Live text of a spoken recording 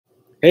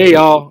Hey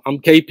y'all, I'm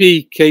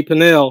KP, K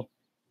Pannell.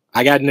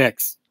 I got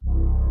next.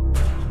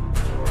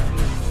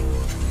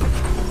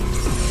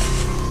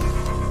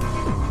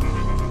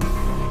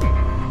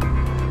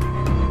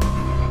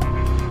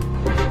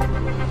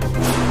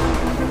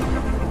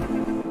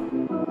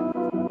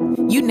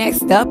 You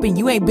next up and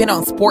you ain't been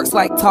on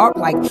Sportslifetalk.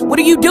 Like, what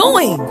are you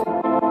doing?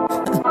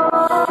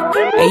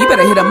 Hey, you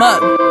better hit him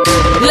up.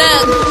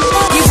 Look,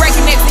 you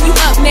breaking next and you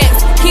up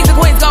next. Kings and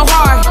queens go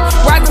hard.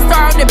 Rising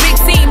star on the big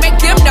scene, make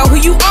them know who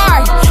you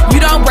are.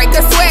 You don't break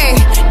a sweat,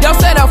 don't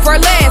settle for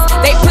less.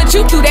 They put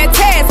you through that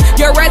test,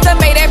 your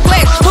resume that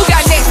flex. Who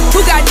got next?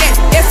 Who got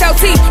next?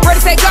 SLT,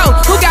 ready, set, go.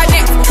 Who got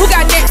next? Who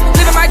got next?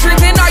 Living my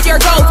dreams and all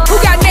your goals. Who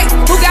got next?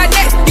 Who got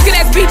next? You can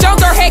ask B. Jones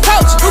or head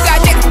coach. Who got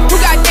next? Who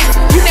got next?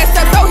 You next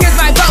up, so here's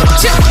my vote.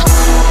 Chill.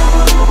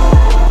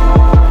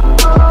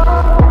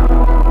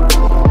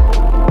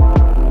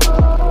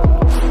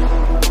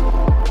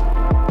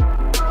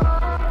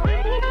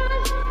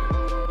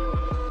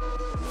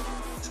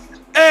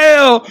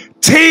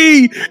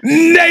 LT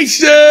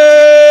Nation,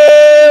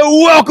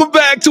 welcome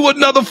back to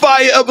another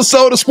fire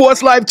episode of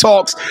Sports Life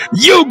Talks.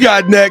 You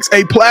got next,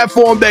 a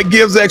platform that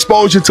gives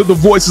exposure to the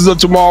voices of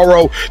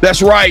tomorrow.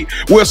 That's right,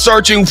 we're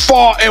searching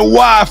far and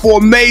wide for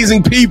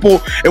amazing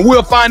people, and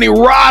we're finding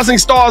rising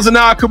stars in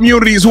our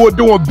communities who are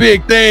doing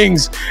big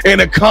things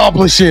and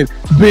accomplishing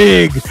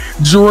big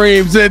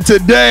dreams. And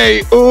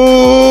today,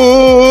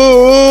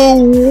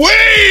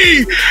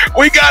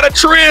 we got a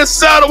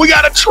trendsetter, we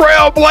got a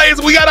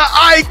trailblazer, we got an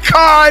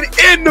icon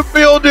in the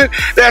building.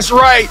 That's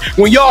right.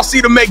 When y'all see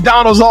the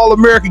McDonald's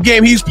All-American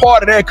game, he's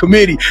part of that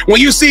committee.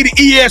 When you see the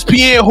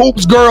ESPN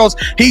Hoops girls,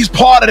 he's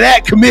part of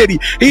that committee.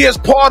 He is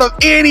part of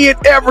any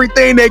and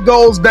everything that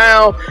goes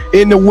down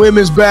in the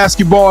women's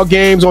basketball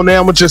games on the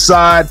amateur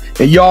side.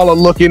 And y'all are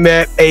looking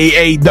at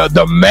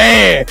the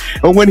man.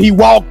 And when he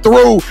walked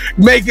through,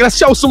 let's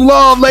show some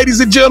love, ladies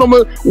and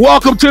gentlemen.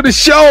 Welcome to the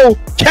show,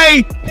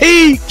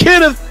 KP,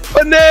 Kenneth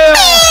Pannell.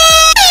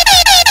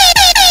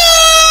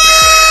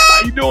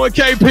 How you doing,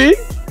 KP?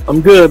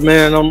 I'm good,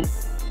 man. I'm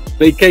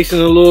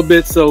vacationing a little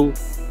bit, so,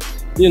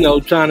 you know,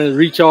 trying to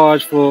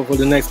recharge for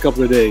the next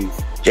couple of days.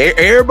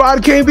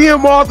 Everybody can't be in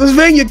Martha's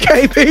Vineyard,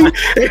 KP.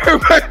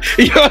 Everybody,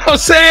 you know what I'm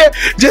saying?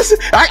 Just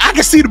I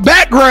can see the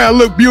background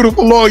look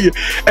beautiful on you.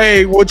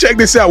 Hey, well, check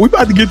this out. We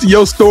about to get to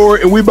your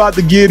story, and we about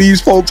to give these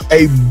folks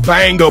a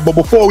banger. But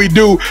before we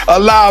do,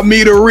 allow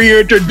me to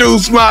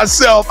reintroduce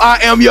myself. I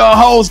am your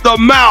host, the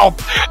mouth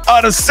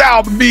of the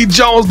South, B.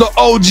 Jones, the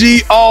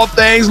OG, all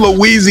things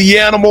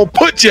Louisiana.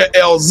 Put your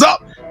L's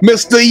up.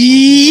 Mr.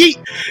 Yeet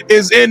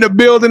is in the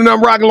building, and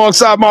I'm rocking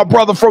alongside my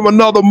brother from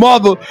another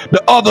mother,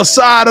 the other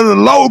side of the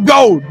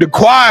logo, the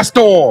Quiet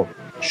Storm.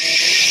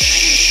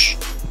 Shh.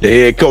 The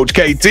head coach,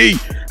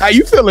 KT. How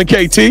you feeling,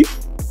 KT?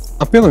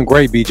 I'm feeling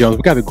great, B. Jones.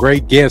 We got a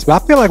great guest,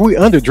 but I feel like we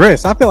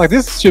underdressed. I feel like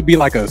this should be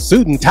like a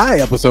suit and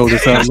tie episode or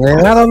something,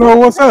 man. I don't know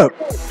what's up.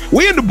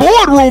 We in the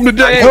boardroom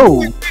today.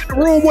 We in the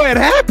room where it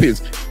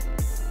happens.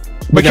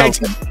 But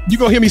KT, you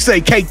gonna hear me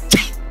say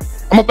KT.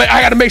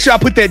 I got to make sure I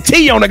put that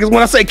T on it, because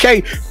when I say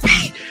K,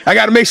 I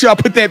got to make sure I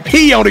put that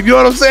P on it. You know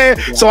what I'm saying?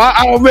 Yeah. So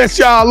I don't mess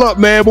y'all up,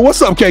 man. But what's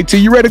up, KT?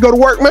 You ready to go to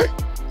work, man?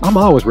 I'm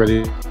always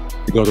ready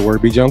to go to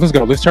work, B. Jones. Let's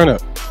go. Let's turn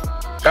up.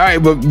 All right,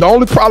 but the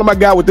only problem I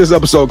got with this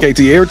episode,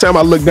 KT, every time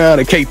I look down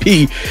at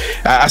KP,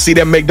 I see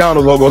that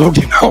McDonald's logo. Don't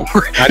get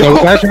hungry. I know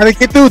we're trying to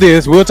get through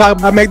this. We'll talk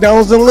about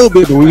McDonald's in a little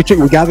bit, but we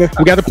got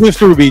to push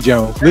through, B.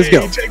 Jones. Let's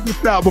go. Check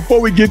this out.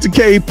 Before we get to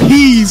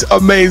KP's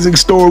amazing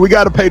story, we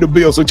got to pay the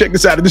bill. So check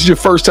this out. If this is your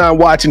first time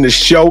watching the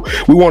show,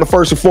 we want to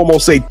first and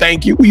foremost say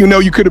thank you. You know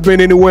you could have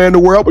been anywhere in the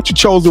world, but you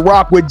chose to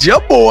rock with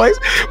your boys.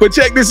 But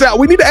check this out.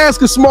 We need to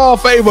ask a small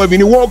favor of you,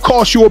 and it won't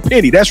cost you a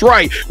penny. That's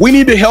right. We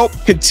need to help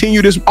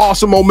continue this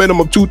awesome momentum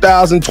of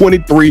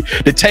 2023.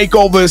 The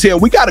takeover is here.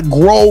 We got to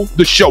grow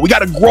the show. We got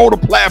to grow the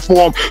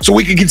platform so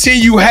we can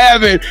continue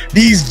having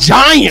these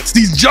giants,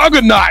 these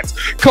juggernauts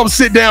come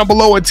sit down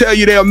below and tell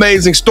you their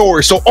amazing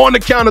stories. So on the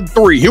count of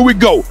three, here we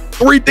go.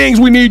 3 things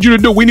we need you to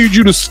do. We need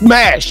you to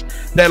smash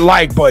that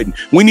like button.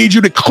 We need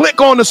you to click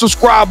on the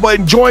subscribe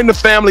button, join the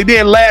family.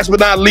 Then last but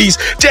not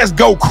least, just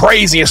go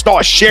crazy and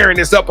start sharing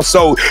this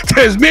episode to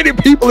as many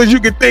people as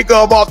you can think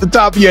of off the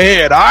top of your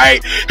head. All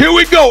right, here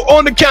we go.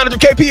 On the count of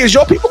KP, is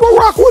your people gonna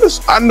rock with us?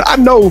 I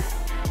know.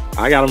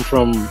 I got them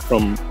from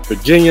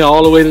Virginia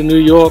all the way to New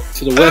York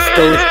to the West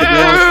Coast to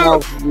down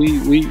South.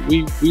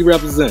 We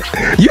represent.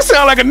 You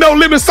sound like a no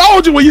limit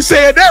soldier when you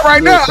said that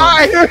right now. All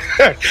right,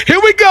 here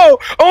we go.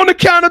 On the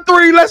count of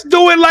 3, let's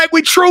do it like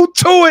we true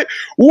to it.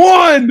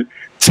 1,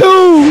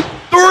 2,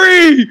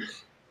 3.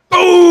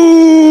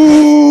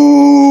 Ooh,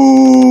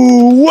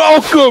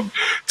 welcome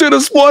to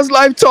the Sports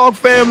Life Talk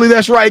family.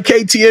 That's right,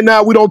 KT and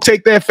I, we don't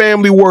take that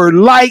family word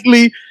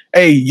lightly.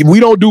 Hey, we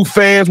don't do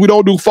fans, we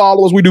don't do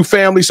followers, we do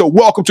family. So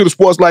welcome to the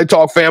Sports Life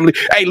Talk family.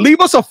 Hey,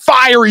 leave us a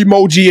fire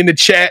emoji in the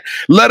chat.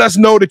 Let us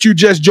know that you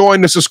just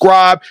joined and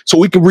subscribe so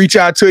we can reach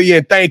out to you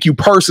and thank you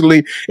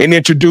personally and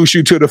introduce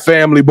you to the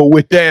family. But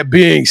with that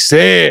being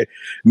said,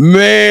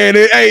 man,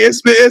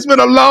 it's been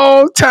a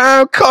long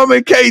time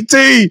coming,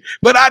 KT,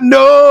 but I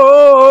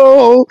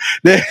know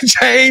that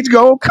change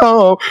gonna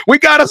come. We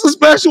got us a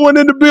special one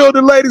in the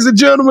building, ladies and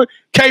gentlemen.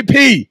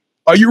 KP,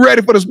 are you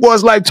ready for the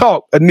Sports Life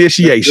Talk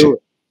initiation?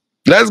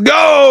 Let's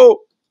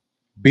go.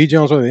 B.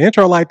 Jones with an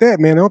intro like that,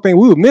 man. The only thing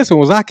we were missing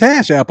was our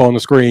Cash App on the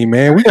screen,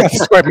 man. We got to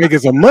start making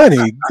some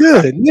money.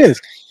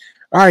 Goodness.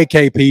 All right,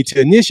 KP,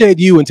 to initiate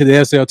you into the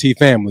SLT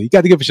family, you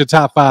got to give us your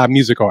top 5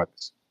 music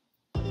artists.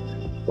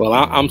 Well,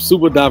 I'm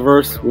super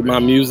diverse with my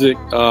music.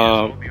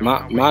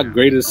 My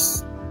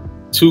greatest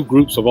 2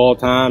 groups of all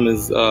time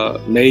is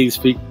Maze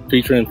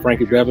featuring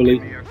Frankie Beverly,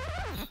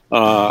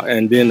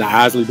 and then the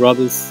Isley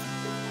Brothers.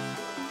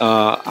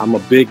 I'm a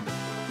big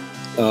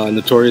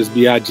Notorious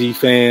B.I.G.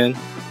 fan.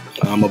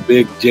 I'm a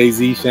big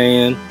Jay-Z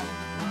fan.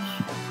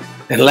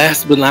 And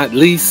last but not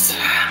least,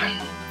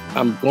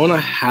 I'm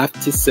gonna have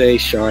to say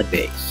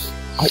Sade.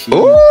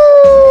 Ooh.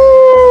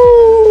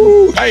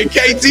 Hey,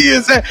 KT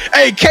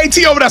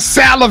over there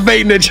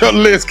salivating at your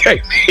list,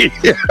 KP.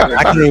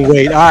 I can't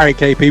wait. All right,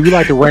 KP, we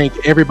like to rank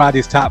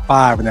everybody's top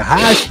 5, and the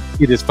highest you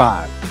get is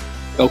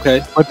 5.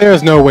 Okay. But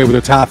there's no way with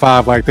a top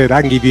 5 like that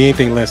I can give you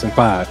anything less than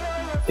 5.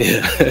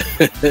 Yeah.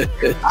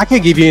 I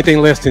can't give you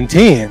anything less than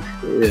 10.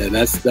 Yeah,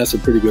 that's a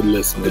pretty good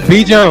list, man.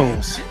 B.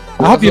 Jones,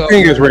 I hope your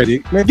finger's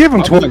ready. Man, give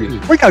him 20.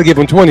 We got to give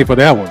him 20 for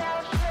that one.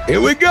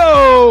 Here we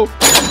go.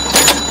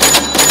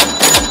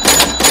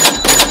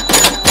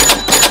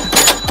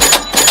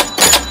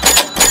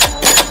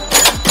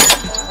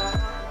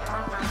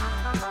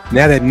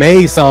 Now that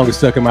Maze song is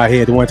stuck in my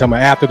head, the one talking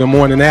about after the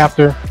morning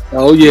after.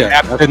 Oh, yeah.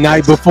 After the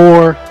night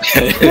before.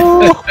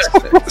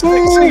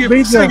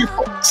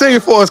 Sing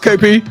it for us,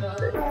 KP.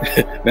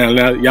 Now,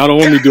 y'all don't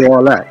want me to do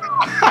all that.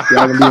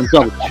 Y'all gonna be in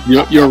trouble.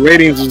 Your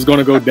ratings is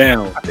gonna go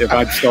down if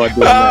I start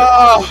doing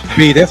that.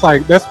 B, that's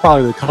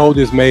probably the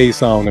coldest Maze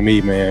song to me,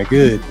 man.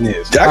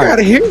 Goodness. I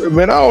gotta hear it,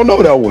 man. I don't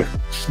know that one.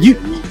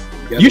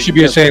 You should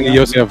be ashamed of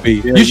yourself,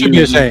 B. Yeah, you should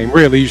be ashamed.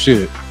 Really, you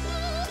should.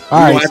 All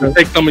right, so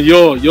take some of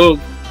your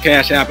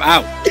Cash App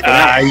out.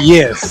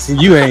 Yes,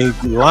 you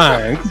ain't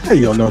lying.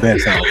 You don't know that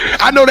song.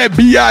 I know that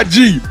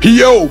B.I.G.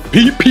 P.O.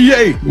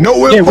 P.P.A.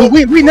 No info.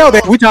 Yeah, we know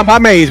that. We talking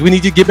about Maze. We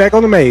need to get back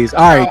on the Maze.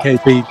 All right,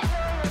 KP.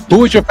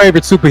 Who is your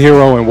favorite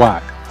superhero and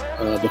why?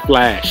 The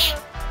Flash.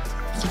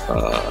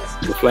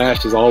 The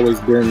Flash has always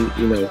been,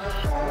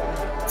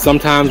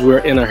 sometimes we're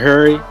in a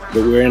hurry, but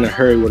we're in a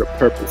hurry with a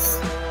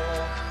purpose.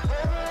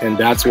 And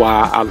that's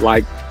why I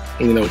like,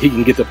 he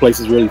can get to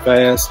places really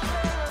fast,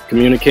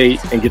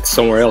 communicate, and get to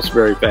somewhere else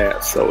very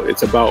fast. So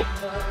it's about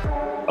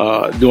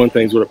doing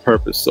things with a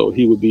purpose. So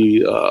he would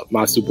be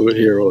my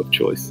superhero of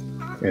choice.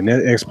 And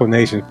that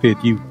explanation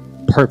fit you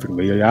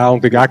perfectly. I don't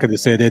think I could have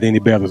said that any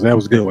better. So that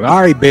was a good one. All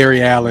right,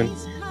 Barry Allen.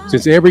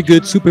 Since every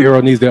good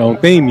superhero needs their own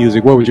theme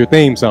music, what would your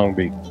theme song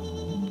be?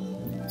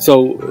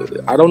 So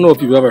I don't know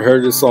if you've ever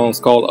heard this song. It's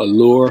called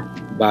Allure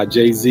by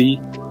Jay-Z.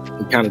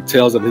 It kind of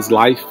tells of his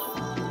life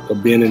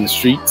of being in the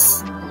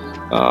streets.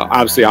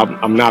 Obviously,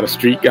 I'm not a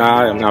street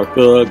guy. I'm not a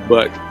thug,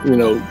 but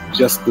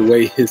just the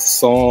way his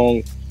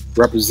song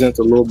represents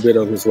a little bit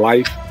of his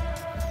life,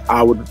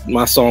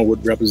 my song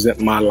would represent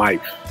my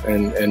life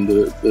and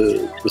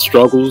the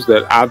struggles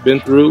that I've been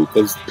through.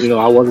 Because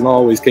I wasn't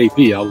always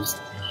KP. I was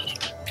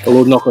a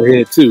little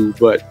knucklehead too.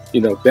 But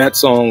that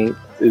song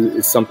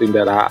is something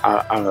that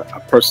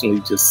I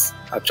personally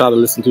I try to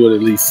listen to it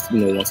at least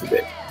once a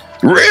day.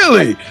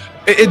 Really?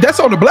 That's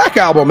on the Black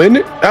album, isn't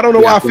it? I don't know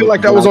why I feel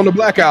like that was on the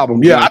Black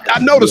album. Yeah, I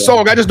know the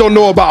song. I just don't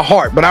know about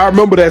Heart, but I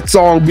remember that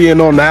song being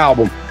on the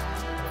album.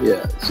 Yeah,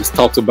 it just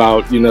talks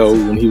about,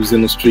 when he was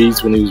in the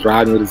streets, when he was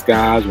riding with his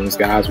guys, when his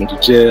guys went to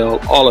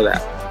jail, all of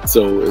that.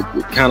 So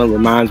it kind of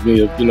reminds me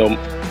of,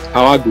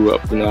 how I grew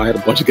up. I had a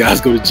bunch of guys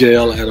go to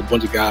jail. I had a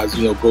bunch of guys,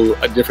 go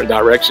a different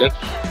direction.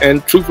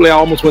 And truthfully, I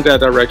almost went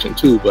that direction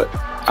too, but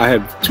I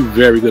have 2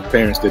 very good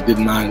parents that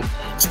didn't mind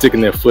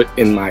sticking their foot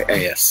in my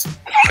ass.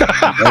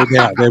 No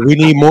doubt. We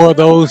need more of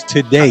those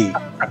today.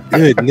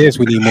 Goodness,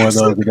 we need more of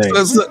those today.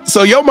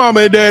 So your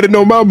mama and daddy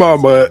know my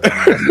mama.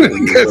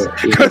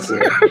 Because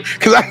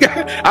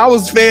I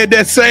was fed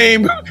that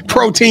same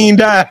protein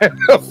diet.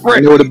 I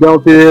know what a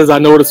belt is. I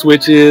know what a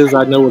switch is.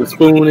 I know what a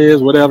spoon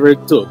is. Whatever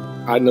it took.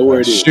 I know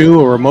where it is.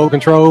 Shoe or remote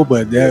control,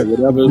 but we're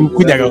not going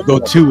to go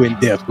too in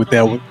depth with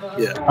that one.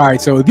 Yeah. All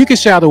right, so if you could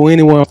shadow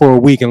anyone for a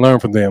week and learn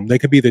from them, they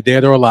could be either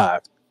dead or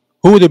alive.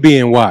 Who would it be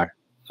and why?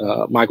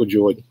 Michael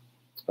Jordan.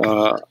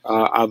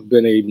 I've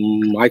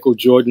been Michael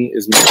Jordan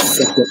is my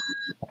second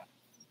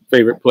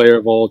favorite player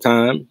of all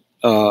time.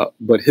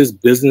 But his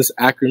business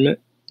acumen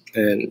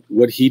and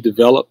what he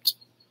developed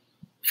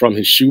from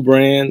his shoe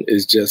brand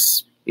is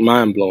just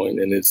mind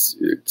blowing. And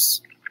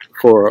it's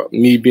for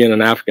me being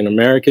an African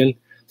American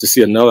to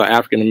see another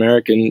African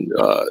American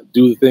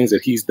do the things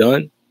that he's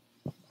done.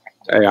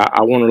 hey,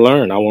 I want to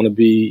learn. I want to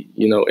be,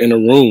 you know, in a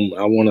room.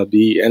 I want to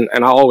be, and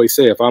I always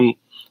say, if I'm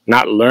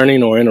not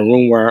learning or in a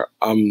room where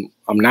I'm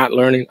not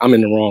learning, I'm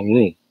in the wrong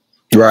room.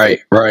 Right.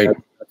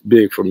 That's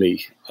big for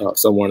me,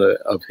 someone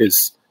of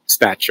his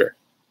stature.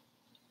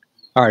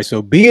 All right,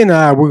 so B and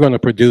I, we're going to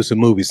produce a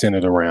movie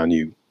centered around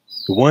you.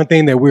 The one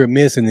thing that we're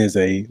missing is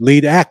a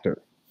lead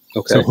actor.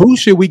 Okay. So who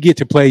should we get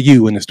to play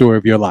you in the story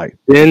of your life?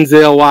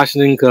 Denzel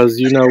Washington, because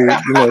you know,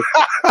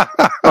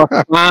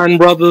 fine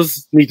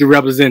brothers need to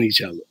represent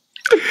each other.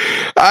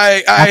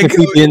 I can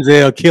see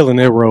Denzel killing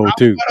that role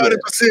too. 100%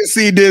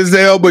 see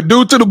Denzel, but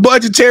due to the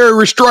budgetary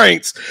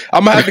restraints,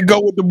 I'm gonna have to go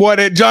with the boy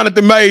that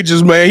Jonathan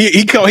Majors, man.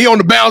 He on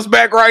the bounce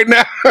back right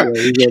now. Yeah,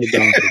 he's on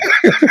the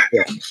bounce back.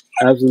 Yeah,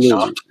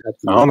 absolutely.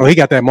 I don't know. He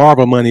got that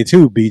Marvel money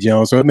too, B.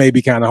 Jones. So it may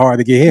be kind of hard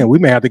to get him. We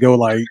may have to go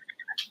like,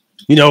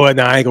 you know what?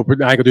 Nah, I ain't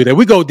gonna do that.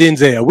 We go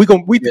Denzel. We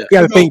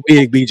gotta think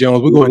big, B.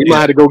 Jones. We might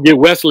have to go get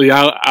Wesley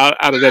out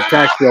of that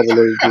tax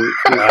trouble.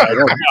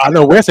 I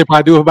know Wesley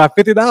probably do it about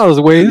 $50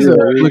 the way he's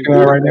looking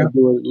at right now.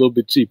 Do it a little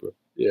bit cheaper.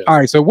 Yeah. All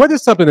right. So what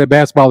is something that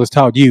basketball has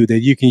taught you that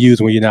you can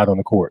use when you're not on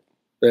the court?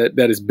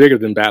 That is bigger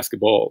than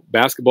basketball.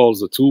 Basketball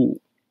is a tool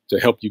to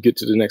help you get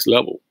to the next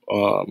level.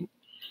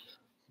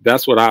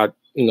 That's what I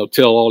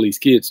tell all these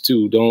kids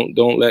too.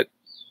 Don't let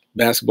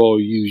basketball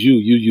use you.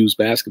 You use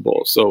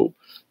basketball. So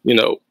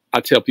I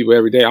tell people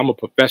every day, I'm a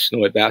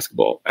professional at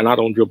basketball and I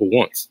don't dribble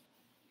once.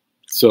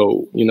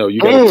 So,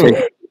 you got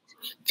to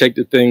take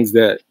the things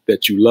that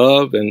you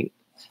love. And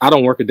I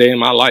don't work a day in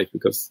my life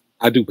because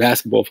I do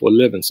basketball for a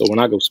living. So when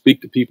I go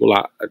speak to people,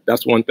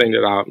 that's one thing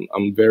that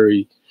I'm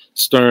very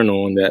stern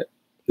on, that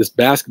this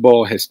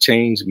basketball has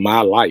changed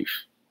my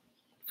life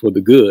for the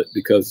good,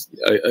 because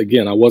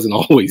again, I wasn't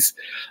always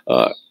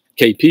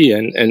KP.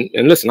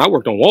 And listen, I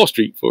worked on Wall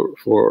Street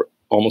for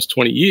almost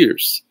 20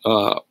 years.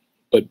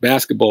 But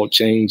basketball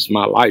changed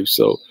my life.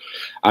 So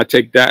I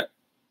take that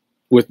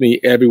with me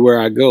everywhere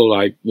I go.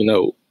 Like,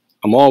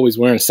 I'm always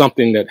wearing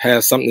something that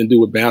has something to do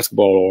with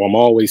basketball, or I'm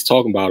always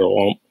talking about it,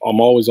 or I'm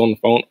always on the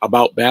phone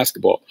about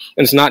basketball.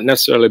 And it's not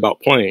necessarily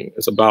about playing.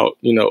 It's about,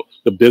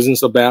 the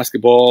business of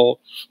basketball,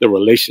 the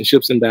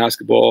relationships in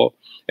basketball,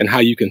 and how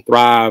you can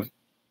thrive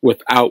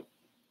without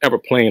ever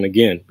playing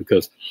again,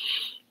 because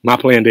my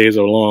playing days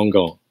are long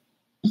gone.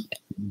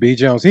 B.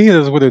 Jones, he hit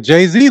us with a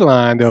Jay-Z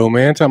line though,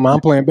 man. Talking about I'm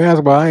playing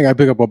basketball, I ain't got to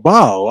pick up a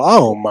ball.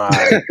 Oh my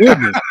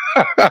goodness.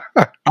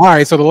 All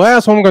right, so the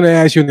last one I'm going to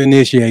ask you in the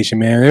initiation,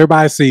 man.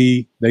 Everybody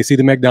see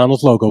the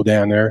McDonald's logo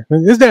down there.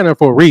 It's down there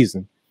for a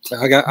reason.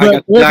 I got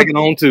the jacket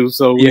on too,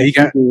 so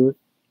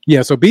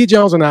yeah. So B.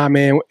 Jones and I,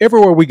 man,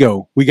 everywhere we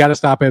go, we got to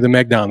stop at the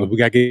McDonald's. We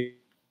got to get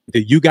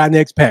the You Got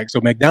Next pack.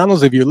 So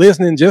McDonald's, if you're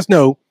listening, just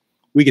know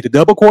we get the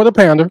double quarter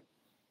pounder.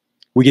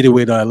 We get it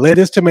with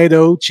lettuce,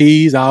 tomato,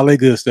 cheese, all that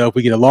good stuff.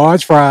 We get a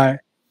large fry,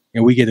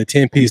 and we get a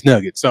 10-piece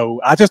nugget.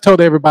 So I just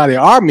told everybody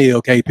our meal,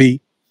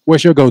 KP.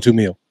 What's your go-to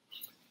meal?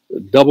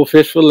 Double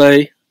fish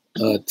fillet,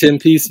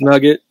 10-piece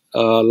nugget,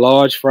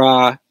 large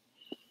fry,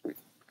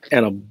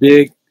 and a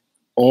big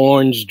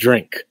orange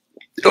drink.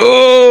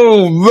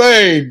 Oh,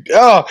 man.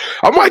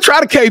 I might try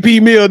the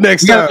KP meal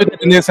next time.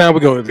 The next time we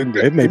go,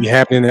 it may be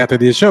happening after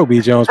this show, B.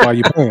 Jones, while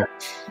you're playing.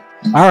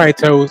 All right,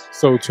 so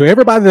to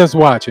everybody that's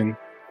watching,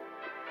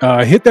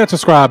 hit that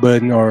subscribe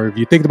button, or if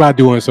you're thinking about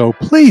doing so,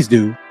 please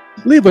do.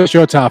 Leave us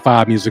your top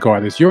 5 music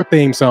artists, your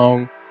theme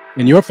song,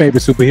 and your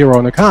favorite superhero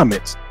in the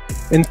comments.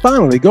 And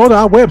finally, go to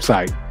our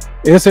website,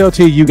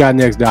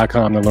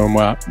 sltugotnext.com, to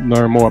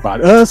learn more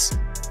about us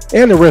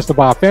and the rest of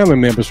our family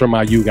members from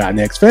our You Got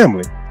Next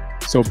family.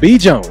 So B.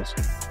 Jones,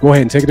 go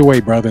ahead and take it away,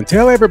 brother, and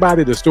tell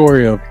everybody the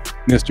story of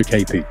Mr.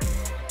 KP.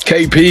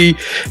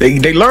 KP,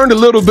 they learned a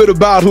little bit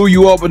about who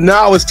you are, but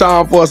now it's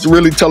time for us to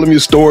really tell them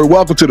your story.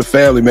 Welcome to the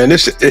family, man.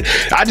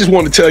 I just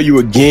want to tell you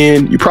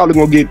again, you're probably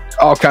going to get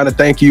all kind of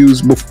thank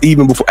yous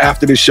even before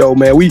after this show,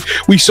 man. We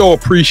so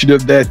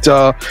appreciative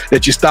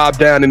that you stopped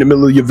down in the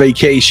middle of your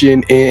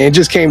vacation and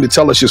just came to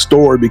tell us your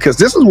story, because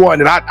this is one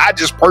that I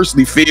just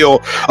personally feel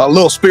a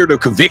little spirit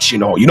of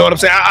conviction on. You know what I'm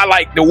saying? I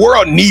like, the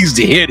world needs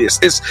to hear this.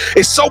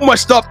 It's so much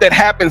stuff that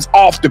happens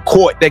off the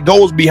court that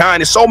goes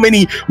behind it. So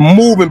many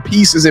moving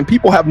pieces, and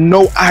people have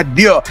no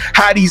idea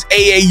how these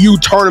AAU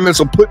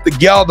tournaments are put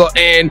together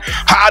and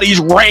how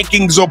these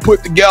rankings are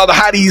put together,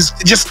 how these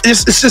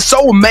it's just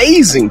so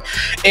amazing.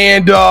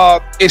 And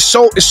it's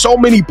so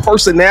many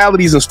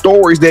personalities and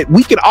stories that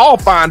we can all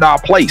find our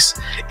place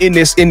in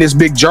this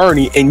big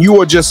journey. And you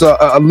are just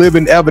a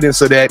living evidence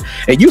of that.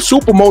 And you're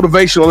super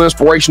motivational and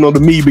inspirational to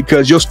me,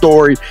 because your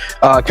story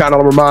kind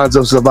of reminds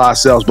us of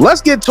ourselves. But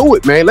let's get to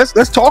it, man.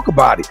 Let's talk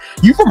about it.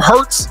 You from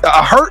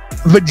Hurt,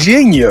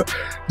 Virginia.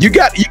 You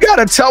got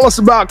to tell us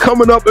about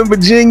coming up in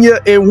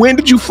Virginia, and when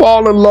did you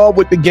fall in love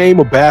with the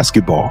game of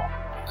basketball?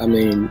 I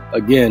mean,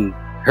 again,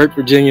 Hurt,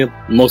 Virginia,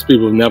 most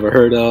people have never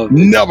heard of.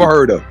 Never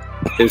heard of.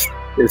 It's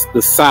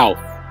the South,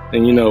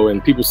 and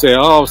and people say,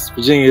 "Oh,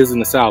 Virginia is in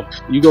the South."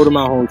 You go to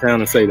my hometown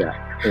and say that,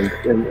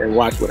 and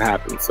watch what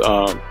happens.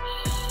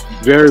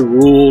 Very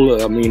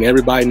rural. I mean,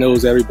 everybody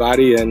knows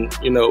everybody, and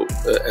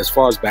as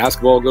far as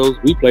basketball goes,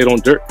 we played on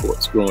dirt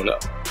courts growing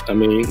up. I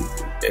mean,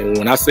 and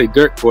when I say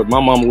dirt court, my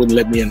mama wouldn't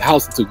let me in the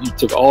house until you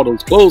took all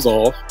those clothes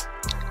off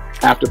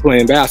after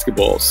playing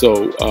basketball.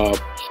 So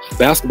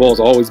basketball has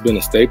always been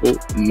a staple.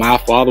 My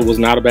father was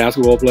not a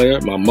basketball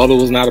player. My mother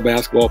was not a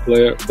basketball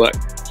player. But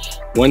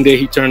one day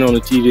he turned on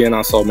the TV and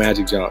I saw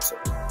Magic Johnson.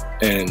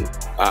 And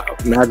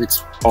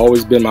Magic's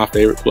always been my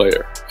favorite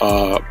player.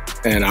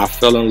 And I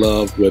fell in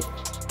love with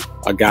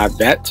a guy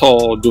that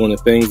tall doing the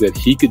things that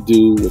he could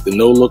do with the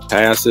no-look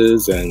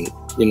passes and,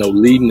 you know,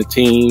 leading the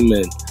team.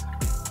 And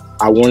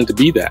I wanted to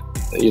be that.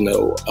 You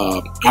know,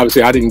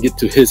 obviously I didn't get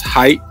to his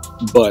height,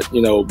 but,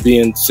 you know,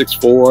 being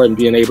 6'4" and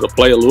being able to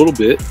play a little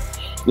bit,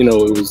 you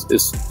know,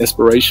 it's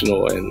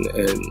inspirational. And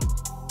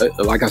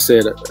like I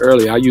said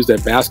earlier, I used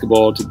that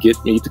basketball to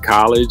get me to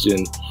college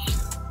and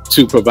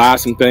to provide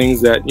some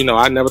things that, you know,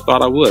 I never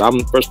thought I would. I'm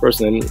the first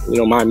person in, you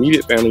know, my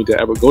immediate family to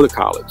ever go to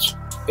college.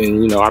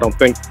 And, you know, I don't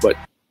think but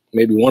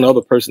maybe one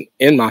other person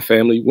in my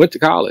family went to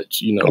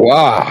college, you know,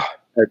 wow,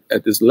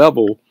 at this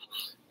level.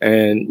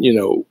 And, you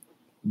know,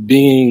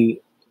 being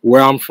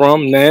where I'm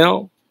from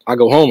now, I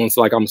go home and it's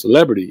like I'm a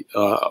celebrity,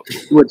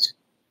 which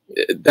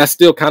that's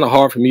still kind of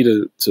hard for me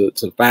to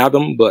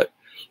fathom. But,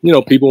 you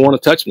know, people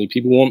want to touch me.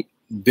 People want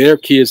their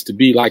kids to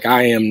be like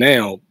I am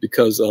now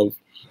because of,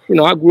 you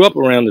know, I grew up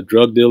around the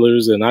drug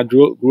dealers and I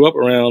grew up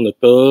around the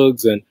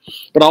thugs.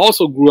 But I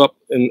also grew up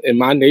in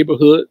my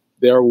neighborhood.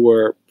 There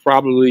were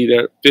probably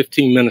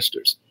 15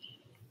 ministers.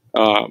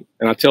 And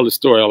I tell this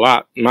story a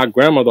lot. My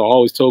grandmother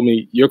always told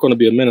me, you're going to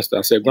be a minister.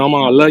 I said,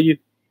 Grandma, I love you,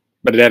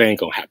 but that ain't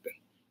going to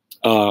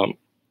happen.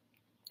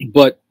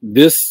 But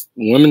this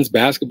women's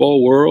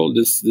basketball world,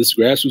 this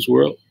grassroots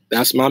world,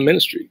 that's my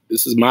ministry.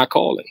 This is my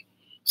calling.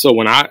 So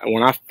when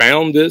I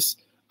found this,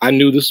 I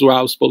knew this is where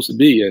I was supposed to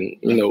be. And,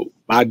 you know,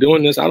 by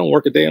doing this, I don't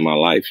work a day in my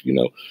life. You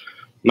know,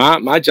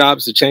 my job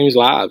is to change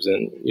lives.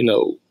 And, you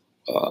know,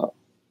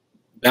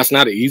 that's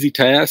not an easy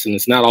task. And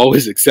it's not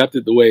always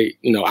accepted the way,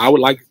 you know, I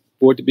would like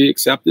for it to be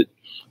accepted.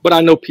 But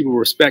I know people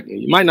respect me.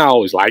 You might not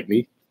always like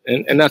me.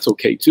 And that's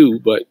okay, too.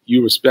 But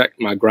you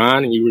respect my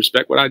grind and you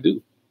respect what I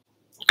do.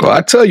 Well,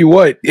 I tell you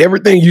what,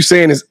 everything you're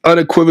saying is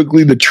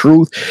unequivocally the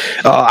truth.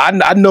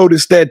 I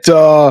noticed that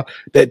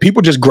that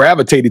people just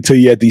gravitated to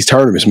you at these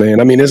tournaments, man.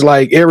 I mean, it's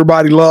like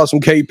everybody loves some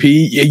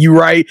KP. Yeah, you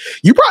right.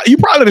 You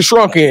probably the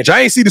shrunk inch.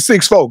 I ain't see the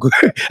 6'4".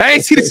 I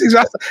ain't see the 6.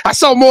 I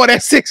saw more of that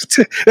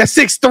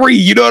 6'3".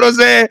 You know what I'm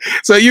saying?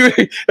 So you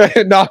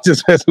no,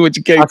 just messing with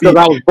your KP. Because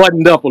I was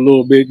buttoned up a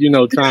little bit, you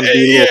know, trying to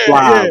be a little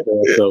fly out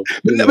there. So,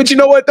 but you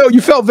know what though?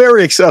 You felt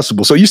very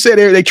accessible. So you said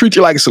they treat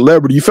you like a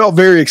celebrity. You felt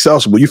very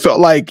accessible. You felt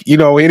like, you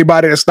know,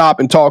 anybody that stop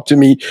and talk to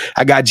me,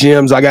 I got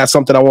gems, I got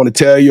something I want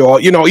to tell you, or,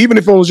 you know, even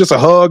if it was just a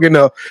hug and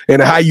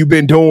how you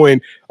been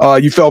doing,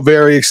 you felt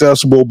very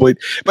accessible. But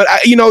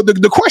you know,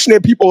 the question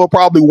that people are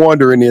probably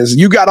wondering is,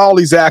 you got all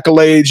these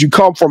accolades, you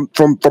come from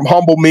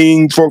humble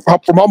means, from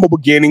humble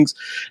beginnings.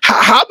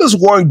 How does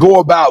one go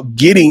about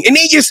getting, and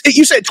then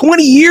you said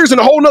 20 years in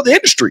a whole nother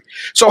industry.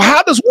 So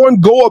how does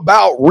one go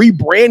about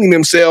rebranding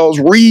themselves,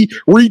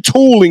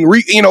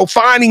 retooling, you know,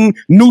 finding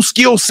new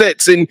skill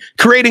sets and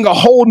creating a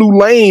whole new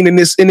lane in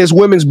this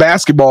women's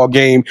basketball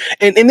game?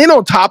 And then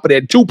on top of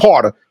that,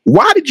 two-parter,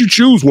 why did you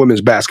choose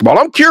women's basketball?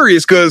 I'm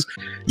curious because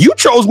you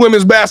chose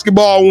women's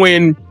basketball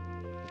when,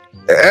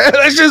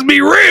 let's just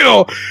be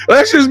real.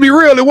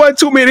 It wasn't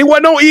too many. It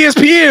wasn't no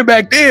ESPN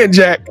back then,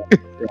 Jack.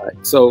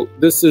 Right. So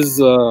this is,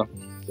 you're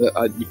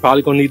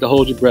probably going to need to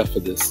hold your breath for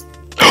this.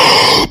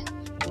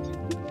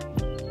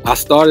 I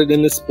started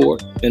in this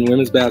sport, in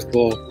women's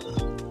basketball,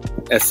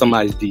 as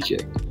somebody's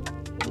DJ.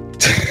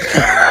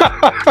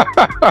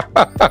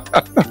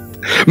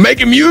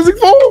 Making music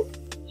for them?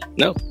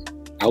 No.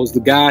 I was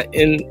the guy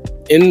in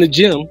the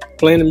gym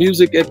playing the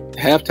music at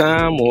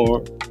halftime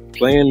or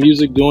playing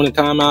music during the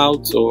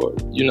timeouts or,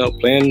 you know,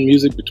 playing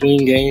music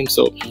between games.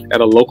 So at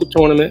a local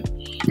tournament,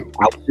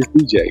 I was his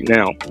DJ.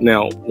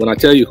 Now, when I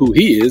tell you who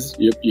he is,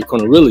 you're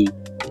going to really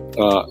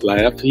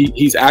laugh.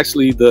 He's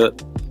actually the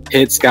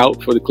head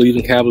scout for the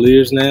Cleveland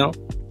Cavaliers now,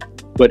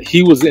 but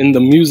he was in the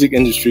music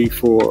industry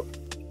for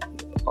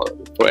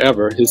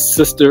forever. His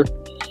sister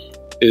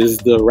is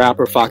the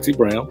rapper Foxy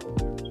Brown.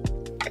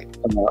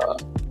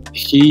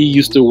 He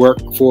used to work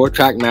for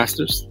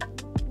Trackmasters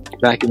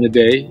back in the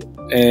day.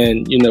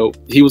 And, you know,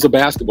 he was a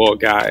basketball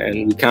guy.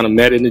 And we kind of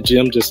met in the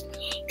gym, just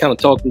kind of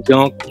talking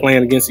junk,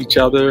 playing against each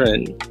other.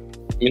 And,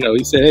 you know,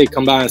 he said, hey,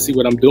 come by and see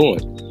what I'm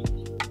doing.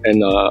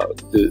 And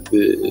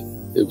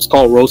it was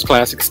called Rose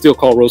Classic, still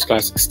called Rose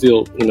Classic,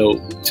 still, you know,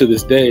 to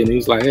this day. And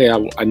he's like, hey,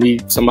 I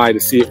need somebody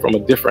to see it from a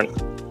different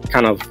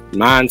kind of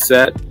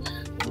mindset.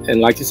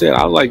 And like you said,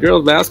 I was like,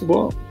 girls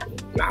basketball?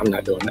 Nah, I'm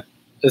not doing that.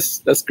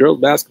 That's girls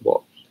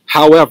basketball.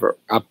 However,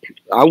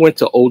 I went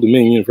to Old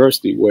Dominion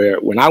University,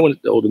 where when I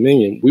went to Old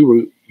Dominion, we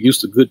were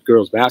used to good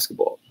girls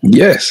basketball.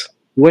 Yes.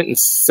 Went and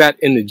sat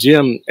in the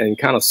gym and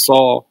kind of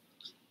saw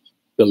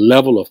the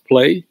level of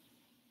play.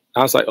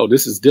 I was like, oh,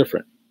 this is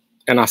different.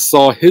 And I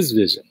saw his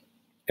vision.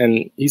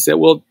 And he said,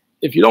 well,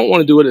 if you don't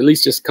want to do it, at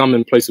least just come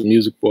and play some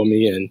music for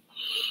me. And,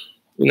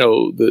 you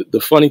know,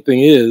 the funny thing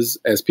is,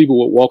 as people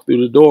would walk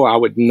through the door, I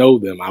would know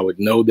them. I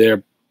would know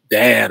their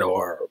dad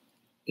or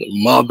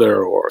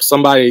mother or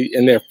somebody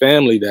in their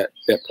family that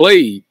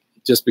played,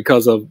 just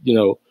because of, you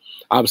know,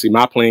 obviously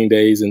my playing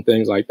days and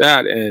things like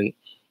that. And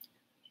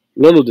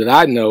little did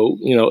I know,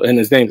 you know, and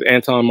his name's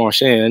Anton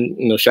Marchand,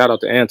 you know, shout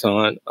out to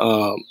Anton.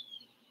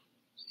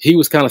 He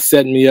was kind of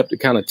setting me up to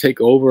kind of take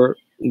over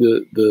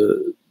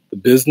the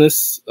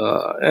business,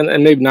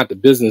 and maybe not the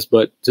business,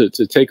 but to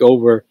take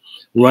over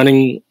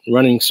running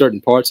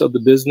certain parts of the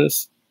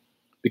business,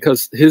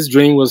 because his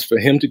dream was for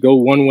him to go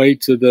one way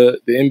to the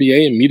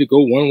NBA and me to go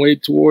one way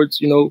towards,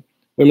 you know,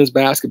 women's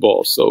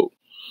basketball. So,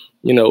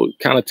 you know,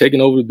 kind of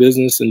taking over the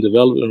business and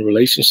developing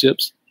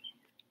relationships.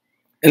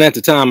 And at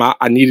the time,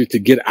 I needed to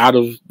get out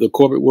of the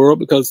corporate world,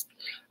 because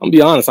I'm gonna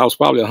be honest, I was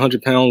probably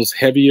 100 pounds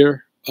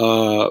heavier.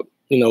 You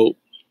know,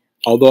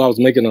 although I was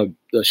making a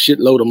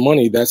shitload of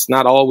money, that's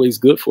not always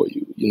good for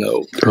you. You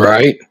know,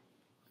 right?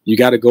 You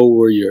got to go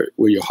where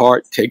your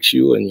heart takes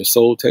you and your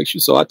soul takes you.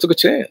 So I took a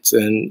chance,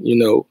 and you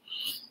know,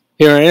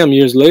 here I am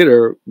years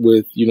later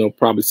with, you know,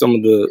 probably some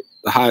of the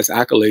highest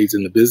accolades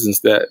in the business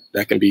that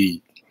can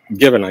be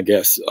given, I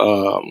guess.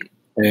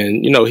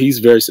 And, you know, he's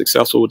very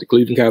successful with the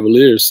Cleveland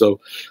Cavaliers. So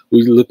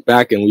we look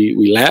back and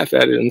we laugh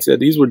at it and said,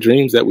 these were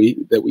dreams that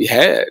we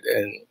had,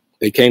 and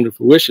they came to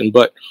fruition.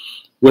 But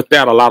with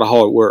that, a lot of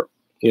hard work,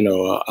 you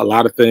know, a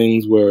lot of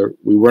things where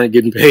we weren't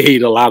getting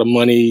paid a lot of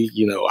money.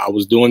 You know, I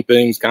was doing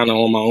things kind of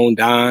on my own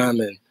dime,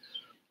 and,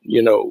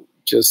 you know,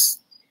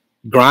 just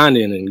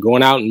grinding and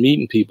going out and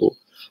meeting people.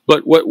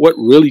 But what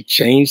really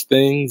changed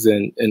things,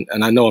 and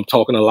I know I'm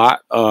talking a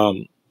lot.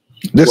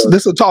 This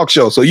is a talk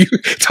show, so you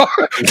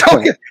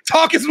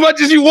talk as much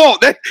as you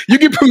want. You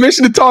get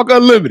permission to talk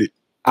unlimited.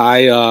 I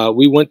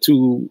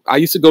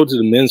used to go to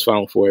the men's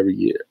Final Four every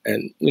year,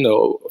 and you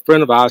know, a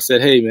friend of ours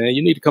said, "Hey man,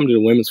 you need to come to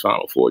the women's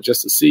Final Four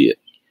just to see it."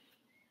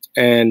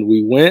 And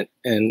we went,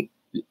 and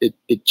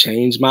it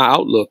changed my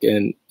outlook.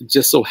 And it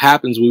just so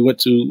happens we went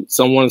to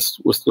someone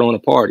was throwing a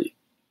party,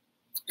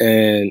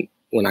 and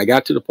when I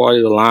got to the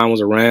party, the line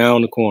was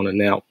around the corner.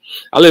 Now,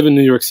 I live in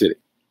New York City,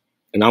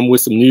 and I'm with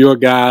some New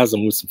York guys.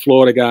 I'm with some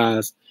Florida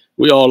guys.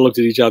 We all looked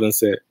at each other and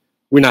said,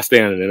 we're not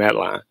standing in that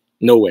line.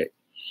 No way.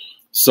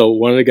 So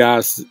one of the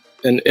guys,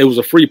 and it was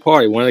a free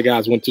party, one of the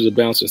guys went to the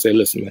bouncer and said,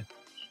 listen, man,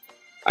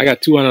 I got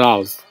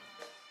 $200.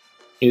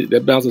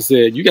 That bouncer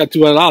said, you got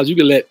 $200. You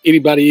can let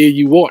anybody in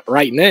you want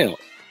right now.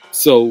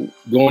 So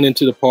going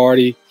into the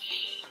party,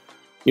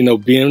 you know,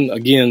 being,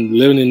 again,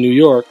 living in New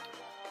York,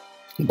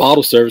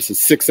 bottle service is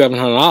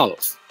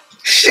 $600-700.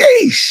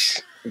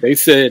 Sheesh. They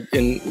said,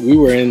 we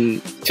were in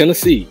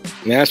Tennessee,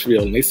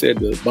 Nashville, and they said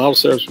the bottle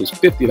service was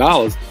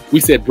 $50. We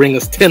said, bring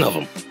us 10 of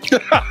them.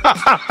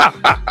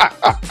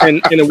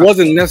 and it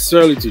wasn't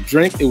necessarily to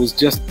drink. It was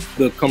just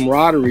the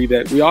camaraderie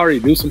that we already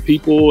knew some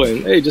people,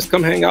 and hey, just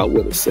come hang out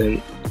with us.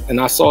 And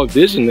I saw a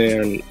vision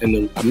there,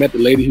 and I met the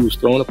lady who was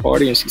throwing a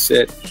party, and she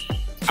said,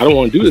 I don't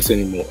want to do this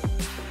anymore.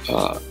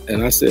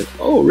 And I said,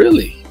 oh,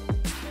 really?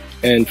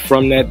 And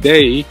from that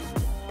day,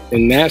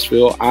 in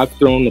Nashville, I've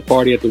thrown the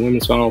party at the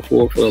Women's Final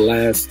Four for the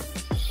last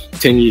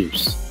 10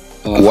 years.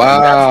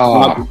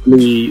 Wow.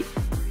 Obviously,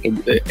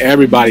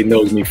 everybody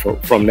knows me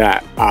from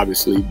that,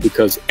 obviously,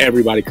 because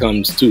everybody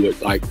comes to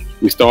it. Like,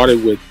 we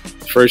started with,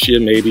 first year,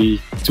 maybe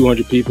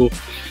 200 people.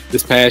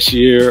 This past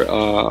year,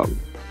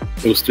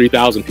 it was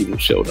 3,000 people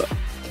showed up.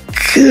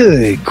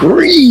 Good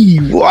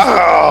grief.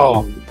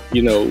 Wow.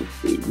 You know,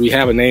 we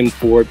have a name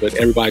for it, but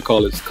everybody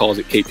calls it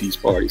KP's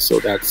party. So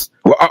that's.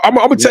 Well, I'm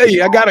gonna tell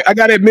you, I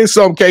gotta admit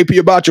something, KP,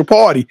 about your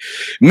party.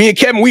 Me and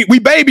Kevin, we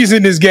babies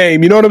in this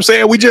game. You know what I'm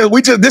saying? We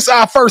just this is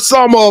our first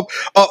summer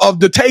of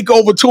the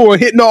takeover tour,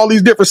 hitting all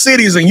these different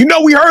cities. And you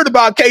know, we heard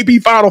about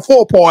KP Final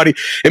Four party,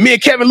 and me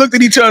and Kevin looked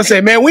at each other and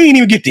said, "Man, we didn't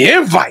even get the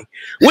invite.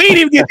 We didn't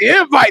even get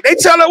the invite." They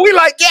tell us, we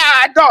like, yeah,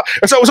 I know.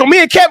 And so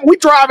me and Kevin, we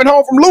driving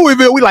home from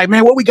Louisville. We like,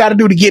 man, what we got to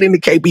do to get in the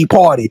KP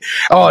party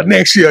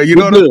next year? You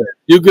know what I mean?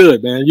 You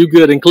good, man. You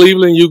good in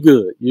Cleveland. You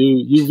good.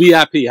 You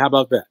VIP. How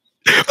about that?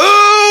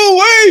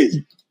 Oh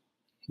wait,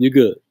 you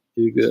good.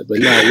 You good. But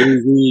no,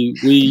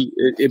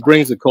 it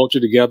brings the culture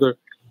together.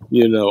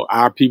 You know,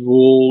 our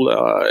people,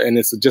 and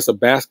it's just a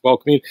basketball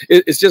community.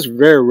 It's just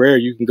very rare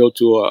you can go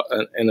to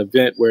an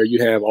event where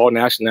you have all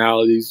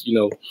nationalities, you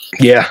know,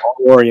 yeah,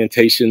 all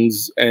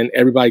orientations, and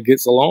everybody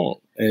gets along.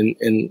 And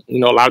you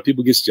know, a lot of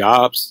people get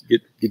jobs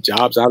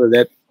out of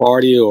that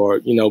party, or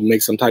you know,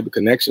 make some type of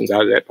connections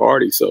out of that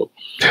party. So,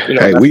 you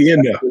know, hey, we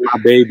in there, my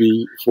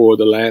baby for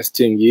the last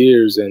 10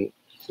 years, and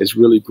it's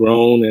really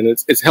grown, and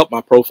it's helped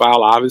my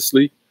profile,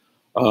 obviously,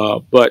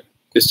 but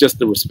it's just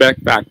the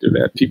respect factor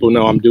that people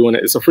know I'm doing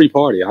it. It's a free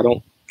party. I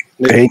don't.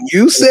 And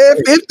you said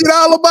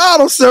 $50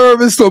 bottle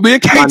service, so be a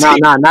KT.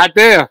 Nah, not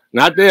there.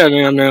 Not there,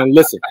 man.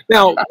 Listen.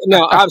 Now,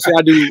 obviously,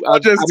 I do. I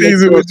just make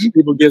teasing sure with you.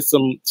 people get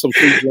some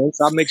free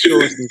drinks. I make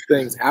sure some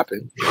things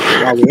happen.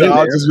 While we're in No, I'm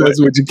there, just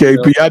messing with you,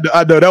 KP.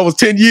 I know that was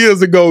 10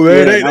 years ago,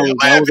 man. Yeah,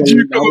 that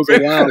was a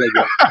while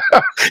ago.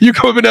 You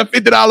come in that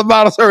 $50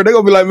 bottle, sir. They're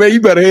gonna be like, man,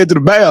 you better head to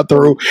the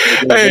bathroom.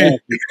 Hey,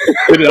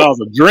 $50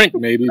 a drink,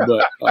 maybe,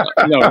 but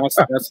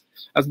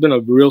that's been a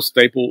real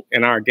staple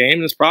in our game.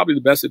 And it's probably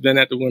the best event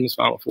at the Women's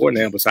Final Four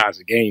now, besides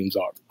the games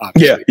are.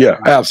 Obviously. Yeah,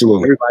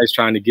 absolutely. Everybody's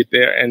trying to get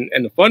there, and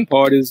the fun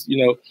part is,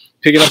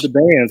 picking up the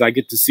bands. I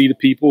get to see the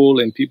people,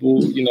 and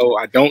people,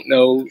 I don't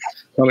know,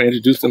 come and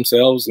introduce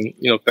themselves, and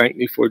thank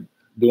me for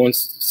doing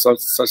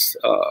such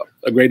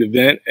a great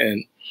event,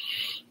 and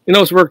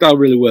it's worked out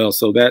really well.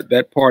 So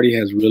that party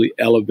has really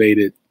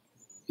elevated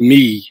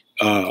me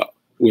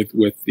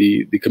with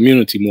the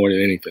community more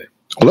than anything.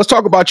 Well, let's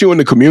talk about you in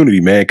the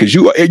community, man, because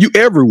you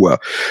everywhere.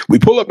 We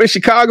pull up in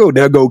Chicago,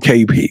 there go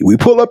KP. We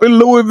pull up in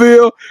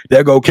Louisville,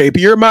 there go KP.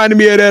 You reminded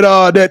me of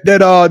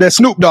that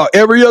Snoop Dogg.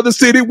 Every other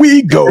city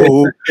we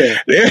go,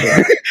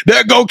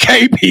 there go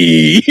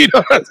KP.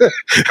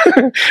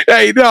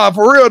 Hey, no,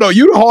 for real though,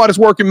 you the hardest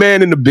working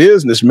man in the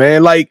business,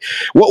 man. Like,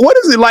 what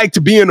is it like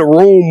to be in a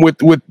room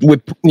with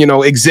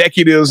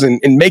executives and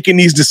making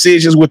these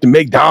decisions with the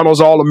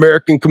McDonald's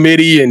All-American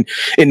Committee and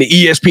the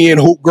ESPN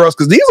Hoop Girls?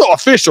 Because these are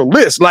official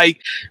lists. Like,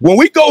 when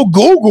we go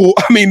Google,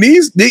 I mean,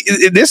 this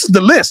is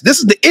the list. This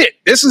is the it.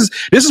 This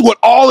is what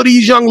all of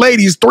these young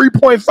ladies,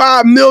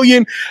 3.5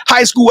 million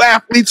high school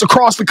athletes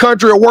across the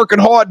country, are working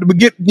hard to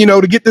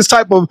get this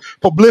type of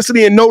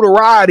publicity and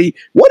notoriety.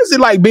 What is it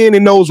like being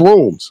in those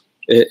rooms?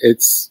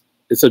 It's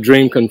a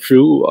dream come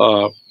true.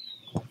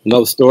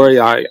 Another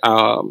story. I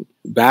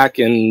back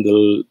in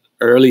the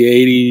early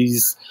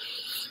 '80s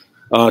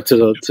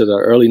to the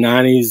early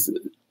 '90s,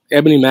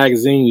 Ebony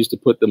magazine used to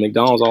put the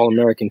McDonald's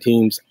All-American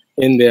teams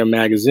in their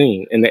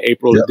magazine in the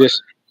April edition.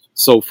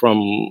 So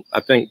from,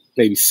 I think,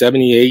 maybe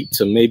 78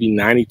 to maybe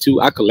 92,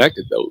 I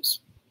collected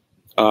those.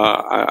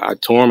 I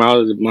tore them out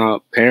of my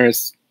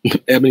parents'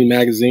 Ebony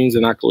magazines,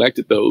 and I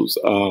collected those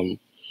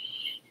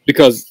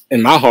because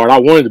in my heart, I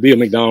wanted to be a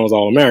McDonald's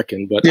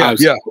All-American, but I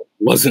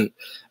wasn't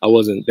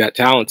that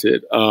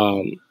talented.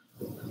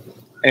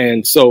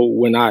 And so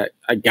when I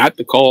got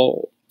the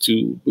call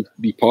to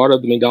be part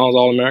of the McDonald's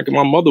All-American,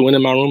 my mother went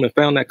in my room and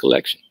found that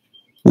collection.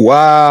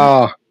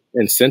 Wow.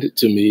 And sent it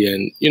to me,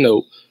 and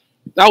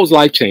that was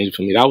life changing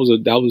for me. That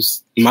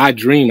was my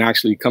dream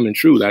actually coming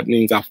true. That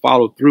means I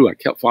followed through. I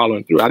kept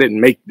following through. I didn't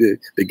make the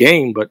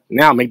game, but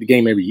now I make the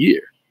game every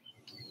year.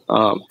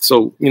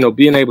 So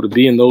being able to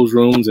be in those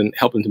rooms and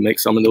helping to make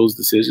some of those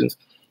decisions,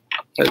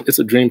 it's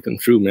a dream come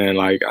true, man.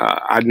 Like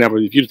I'd never,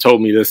 if you'd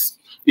told me this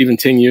even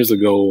 10 years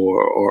ago,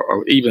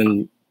 or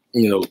even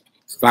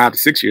 5 to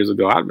 6 years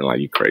ago, I'd have been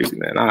like, you crazy,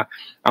 man. I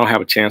don't have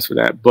a chance for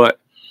that. But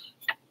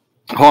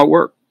hard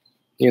work.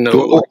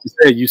 Like you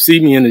said, you see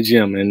me in the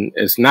gym, and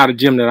it's not a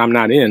gym that I'm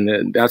not in.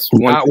 And that's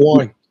one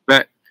thing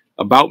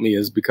about me,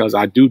 is because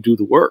I do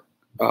the work.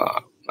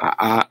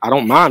 I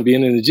don't mind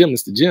being in the gym.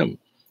 It's the gym.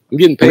 I'm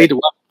getting paid to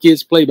watch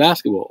kids play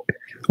basketball.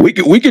 We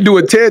could do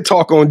a TED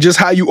talk on just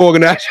how you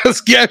organize your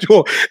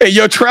schedule and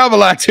your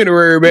travel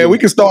itinerary, man. We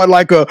could start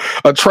like a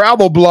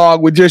travel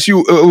blog with just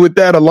you with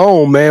that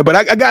alone, man. But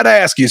I got to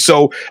ask you.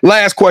 So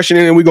last question,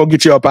 and then we're going to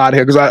get you up out of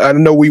here, because I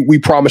know we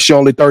promised you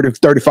only 30,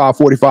 35,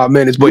 45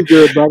 minutes. But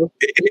good, brother.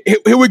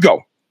 Here we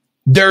go.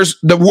 There's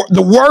the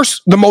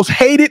worst, the most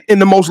hated, and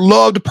the most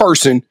loved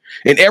person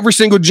in every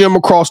single gym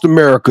across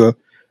America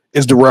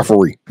is the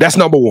referee. That's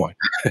number one.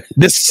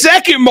 The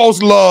second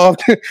most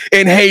loved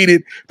and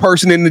hated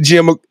person in the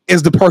gym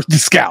is the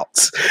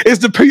scouts. It's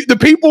the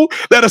people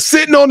that are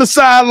sitting on the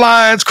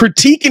sidelines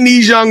critiquing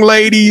these young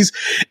ladies,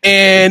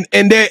 and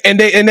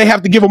they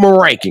have to give them a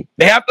ranking.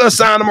 They have to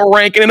assign them a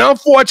ranking. And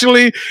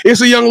unfortunately,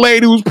 it's a young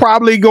lady who's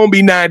probably going to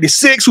be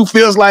 96 who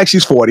feels like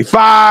she's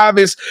 45.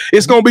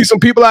 It's going to be some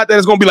people out there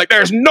that's going to be like,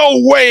 there's no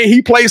way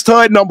he placed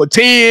her at number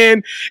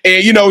 10.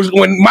 And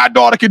when my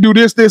daughter can do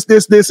this,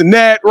 and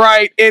that,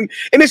 right? And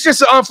it's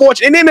just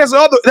unfortunate. And then there's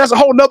a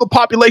whole nother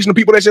population of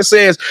people that just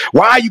says,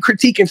 why are you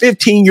critiquing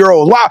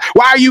 15-year-olds?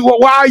 Why are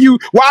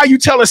you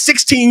telling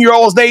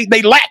 16-year-olds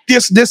they lack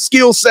this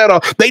skill set,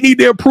 or they need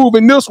to improve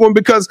in this one,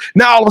 because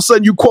now all of a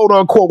sudden you quote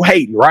unquote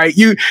hating, right?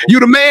 You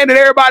the man that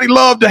everybody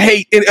loved to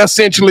hate,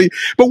 essentially.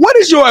 But what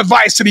is your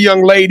advice to the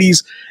young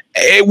ladies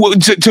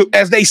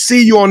as they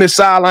see you on this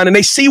sideline and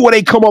they see where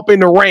they come up in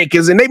the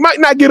rankings, and they might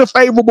not get a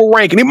favorable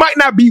ranking, it might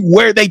not be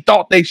where they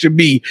thought they should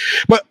be,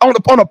 but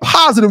on a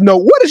positive note,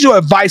 what is your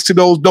advice to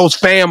those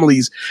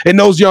families and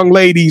those young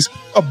ladies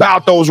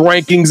about those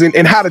rankings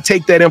and how to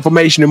take that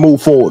information and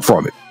move forward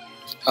from it?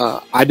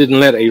 I didn't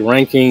let a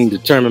ranking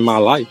determine my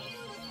life.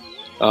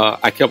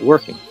 I kept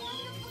working,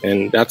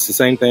 and that's the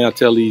same thing I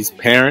tell these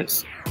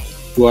parents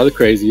who are the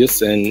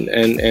craziest, and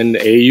the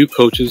AAU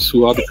coaches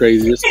who are the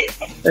craziest.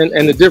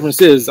 And the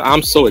difference is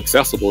I'm so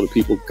accessible to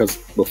people, because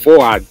before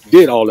I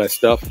did all that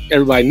stuff,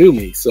 everybody knew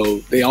me. So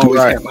they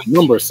always had my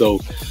number. So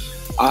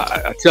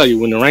I tell you,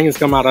 when the rankings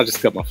come out, I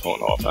just cut my phone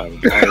off.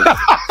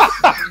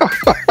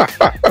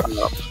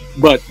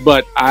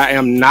 but I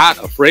am not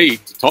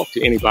afraid to talk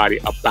to anybody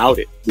about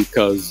it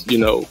because, you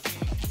know,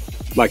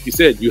 like you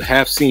said, you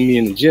have seen me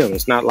in the gym.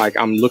 It's not like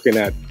I'm looking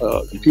at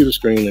a computer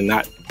screen and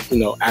not, you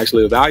know,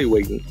 actually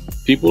evaluating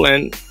people.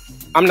 And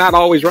I'm not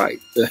always right.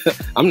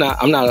 I'm not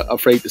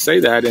afraid to say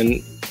that.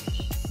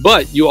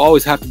 But you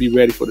always have to be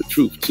ready for the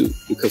truth too,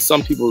 because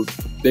some people,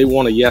 they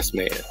want a yes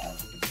man.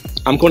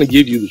 I'm going to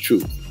give you the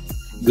truth,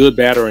 good,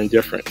 bad, or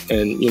indifferent.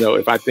 And, you know,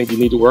 if I think you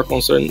need to work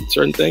on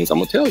certain things, I'm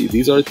going to tell you,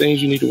 these are the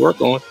things you need to work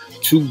on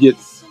to get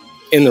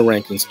in the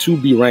rankings, to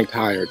be ranked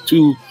higher,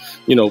 to,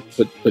 you know,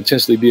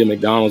 potentially be a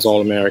McDonald's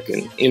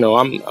All-American. You know,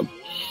 I'm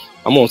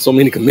on so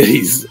many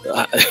committees,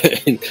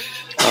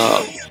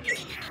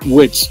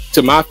 which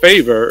to my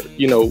favor,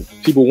 you know,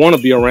 people want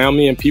to be around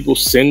me and people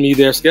send me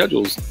their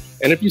schedules.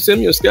 And if you send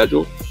me a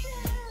schedule,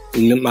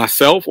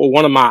 myself or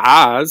one of my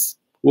eyes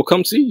will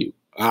come see you.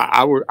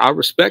 I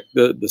respect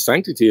the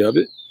sanctity of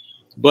it,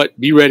 but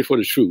be ready for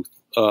the truth.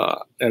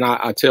 And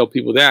I tell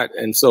people that.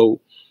 And so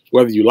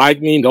whether you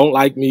like me, don't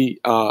like me,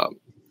 I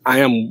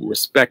am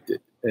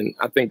respected. And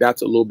I think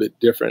that's a little bit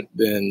different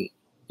than,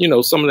 you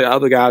know, some of the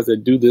other guys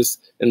that do this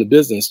in the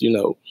business. You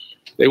know,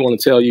 they want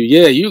to tell you,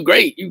 yeah, you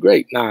great.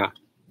 Nah,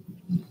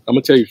 I'm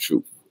going to tell you the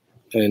truth.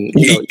 And,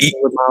 you know,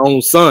 even with my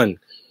own son,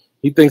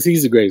 he thinks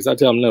he's the greatest. I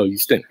tell him, no, you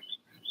stink.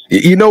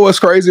 You know what's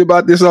crazy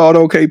about this all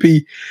though,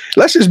 KP?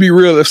 Let's just be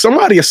real. If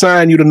somebody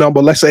assign you the number,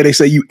 let's say they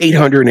say you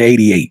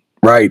 888,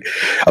 right?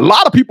 A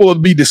lot of people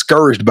would be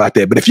discouraged about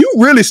that. But if you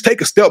really take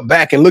a step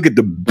back and look at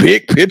the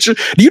big picture,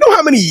 do you know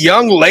how many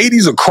young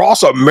ladies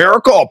across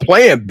America are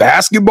playing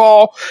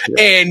basketball?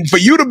 Yeah. And for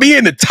you to be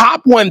in the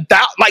top 1,000,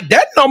 like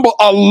that number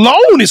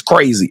alone is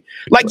crazy.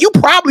 Like you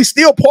probably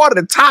still part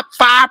of the top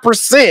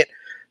 5%.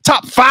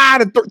 Top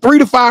 3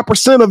 to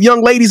 5% of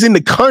young ladies in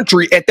the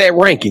country at that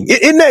ranking.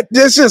 Isn't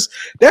that's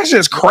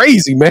just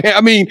crazy, man.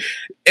 I mean,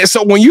 and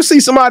so when you see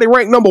somebody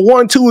ranked number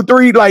 1, 2, or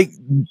 3, like,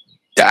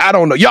 I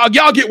don't know. Y'all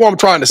get what I'm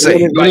trying to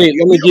say. Let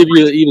me give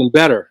you an even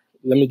better.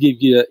 Let me give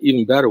you an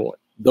even better one.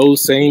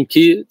 Those same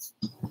kids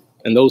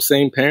and those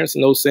same parents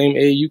and those same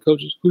AAU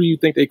coaches, who do you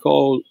think they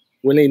call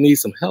when they need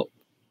some help?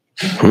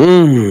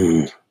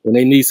 When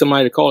they need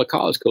somebody to call a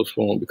college coach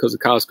for them because the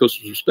college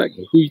coaches respect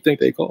them, who do you think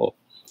they call?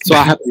 So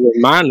I have to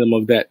remind them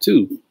of that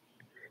too.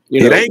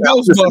 You know, it ain't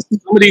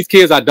Ghostbusters. Some of these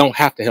kids I don't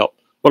have to help,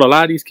 but a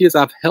lot of these kids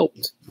I've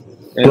helped.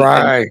 And,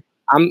 right.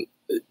 And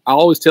I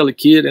always tell a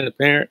kid and a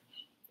parent,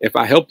 if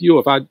I help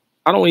you, I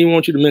don't even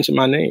want you to mention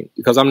my name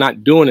because I'm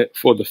not doing it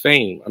for the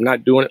fame. I'm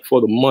not doing it for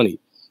the money.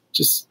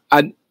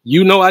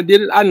 You know I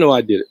did it. I know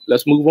I did it.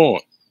 Let's move on.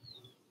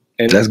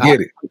 And let's get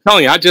it. I'm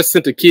telling you, I just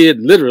sent a kid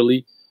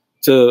literally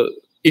to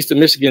Eastern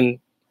Michigan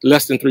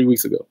less than 3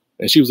 weeks ago,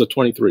 and she was a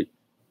 23.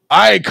 All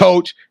right,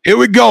 coach, here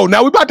we go.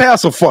 Now we're about to have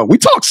some fun. We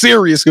talk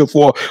serious here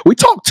we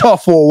talk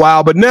tough for a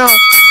while, but now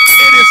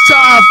it is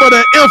time for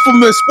the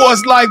infamous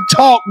Sports Life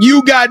Talk.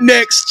 You got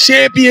next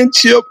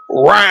championship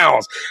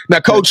rounds. Now,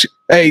 coach,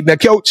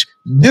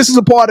 this is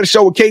a part of the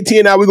show with KT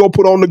and I. We're going to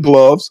put on the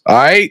gloves. All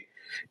right.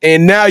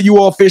 And now you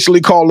are officially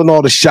calling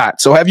all the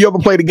shots. So have you ever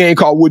played a game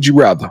called Would You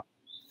Rather?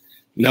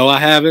 No, I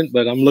haven't,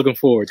 but I'm looking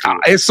forward to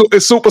it.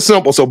 It's super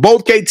simple. So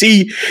both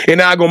KT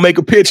and I are going to make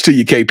a pitch to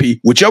you,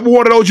 KP. Whichever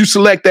one of those you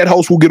select, that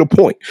host will get a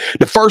point.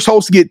 The first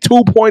host to get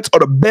 2 points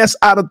or the best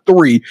out of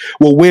 3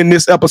 will win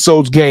this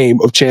episode's game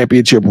of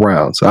championship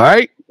rounds. All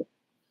right?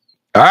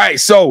 All right.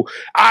 So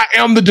I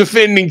am the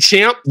defending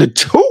champ, the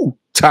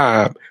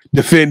 2-time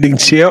defending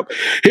champ.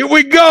 Here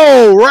we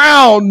go.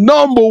 Round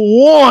number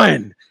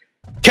 1.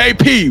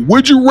 KP,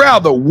 would you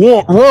rather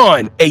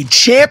run a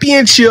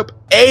championship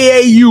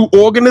AAU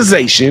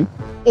organization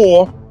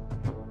or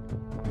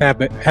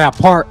have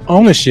part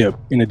ownership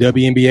in the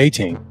WNBA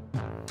team?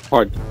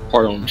 Part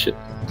ownership.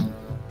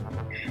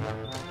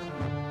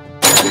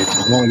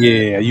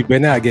 Yeah, you better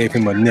not gave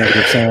him a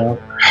negative sound.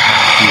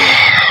 Yeah.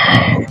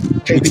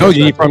 He told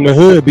you he from the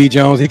hood, B.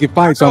 Jones. He could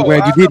fight, so I'm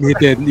glad you didn't hit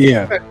that.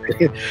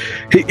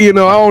 Yeah. You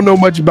know, I don't know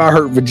much about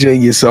Hurt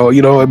Virginia, so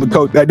you know,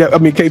 Coach.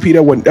 KP,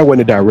 that wasn't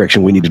the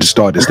direction we needed to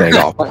start this thing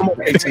off. Come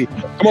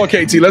on,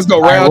 KT. Let's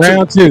go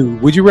round 2.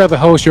 Would you rather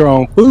host your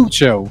own food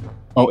show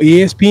on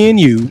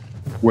ESPNU,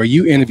 where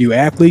you interview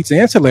athletes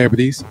and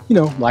celebrities, you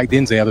know, like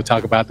Denzel, to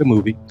talk about the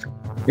movie,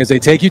 as they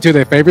take you to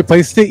their favorite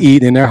places to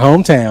eat in their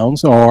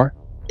hometowns, or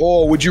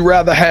would you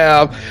rather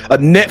have a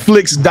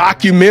Netflix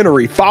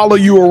documentary follow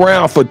you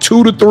around for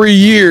 2 to 3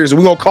 years?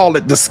 We're going to call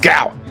it The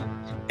Scout.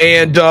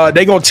 And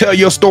they're going to tell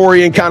your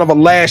story in kind of a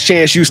Last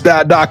Chance U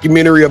style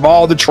documentary of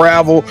all the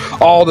travel,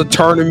 all the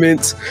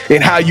tournaments,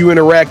 and how you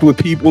interact with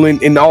people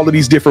in all of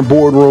these different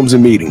boardrooms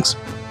and meetings.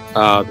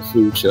 The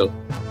food show.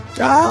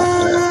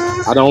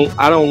 I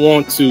don't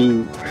want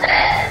to.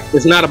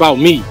 It's not about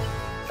me.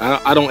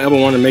 I don't ever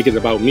want to make it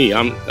about me.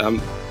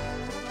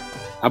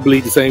 I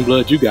bleed the same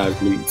blood you guys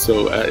bleed.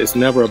 So it's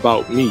never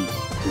about me.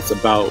 It's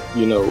about,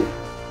 you know,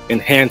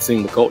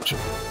 enhancing the culture.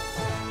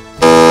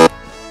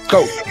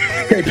 Go.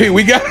 KP,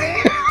 we got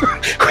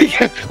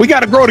we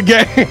got to grow the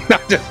game.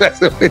 Not just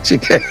messing with you.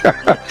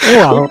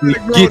 Well,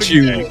 get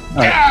you.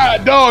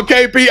 God, dog,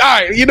 KP.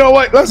 All right, you know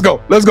what? Let's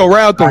go. Let's go.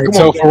 Round 3. Right, Come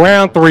so on. for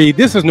round 3,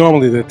 this is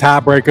normally the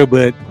tiebreaker,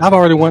 but I've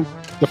already won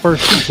the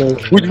first 2,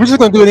 so we're just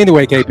going to do it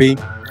anyway, KP.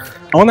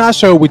 On our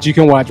show, which you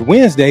can watch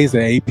Wednesdays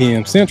at 8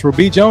 p.m. Central,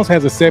 B. Jones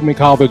has a segment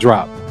called The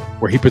Drop,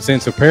 where he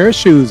presents a pair of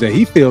shoes that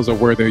he feels are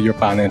worthy of your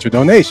financial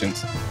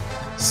donations.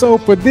 So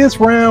for this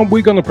round,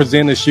 we're going to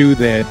present a shoe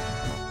that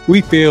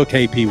we feel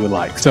KP would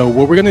like. So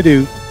what we're going to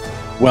do,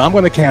 well, I'm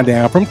going to count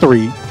down from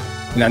 3,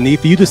 and I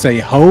need for you to say,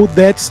 hold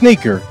that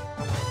sneaker.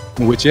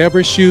 And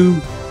whichever shoe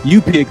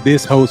you pick,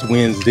 this host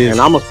wins this. And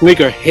I'm a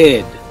sneaker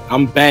head.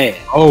 I'm bad.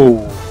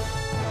 Oh.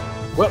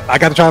 Well, I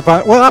got to try to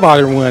find. Well, I've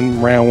already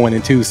won round 1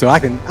 and 2, so I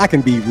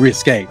can be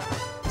risque.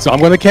 So I'm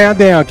going to count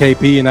down,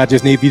 KP, and I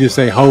just need you to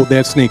say, hold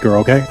that sneaker,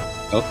 okay?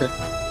 Okay.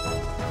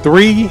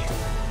 3,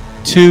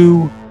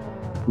 2,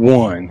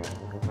 1.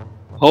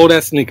 Hold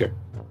that sneaker.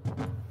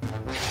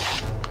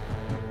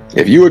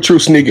 If you're a true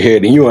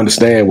sneakerhead and you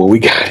understand what we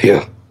got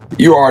here,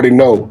 you already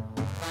know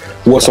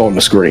what's on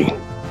the screen.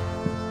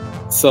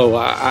 So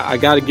I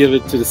got to give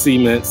it to the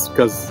Cements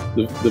because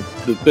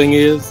the thing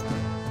is,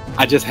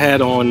 I just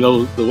had on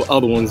the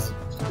other ones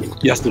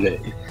yesterday.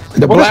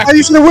 The Well, black. that's how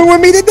you should have went with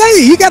me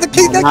today. You got to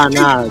keep that.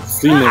 Nah,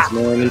 Cements,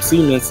 man. Them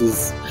Cements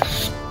is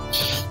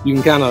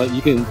you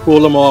can pull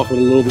them off with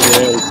a little bit of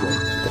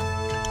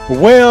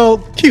everything. Well,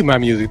 cue my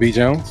music, B.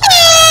 Jones.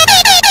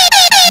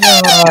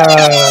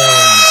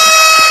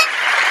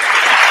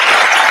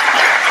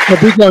 So,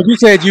 B. Jones, you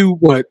said you,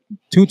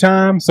 2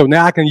 times? So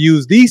now I can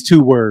use these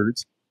 2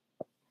 words.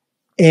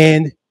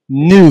 And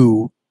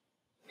new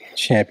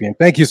champion.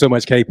 Thank you so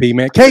much, KP,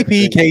 man.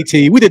 KP,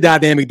 KT, we the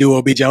dynamic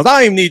duo, B. Jones. I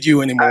don't even need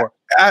you anymore.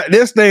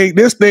 This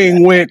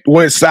thing went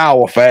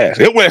sour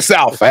fast. It went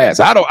south fast.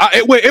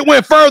 It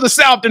went further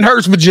south than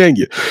Hearst,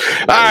 Virginia.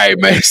 All right,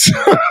 man.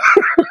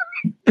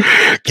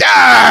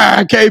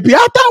 God, KP.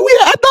 I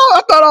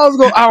thought I was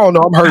going. I don't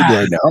know. I'm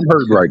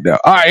hurt right now.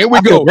 All right, here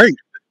we go. Great.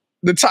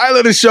 The title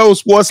of the show,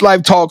 Sports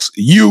Life Talks,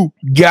 You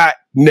Got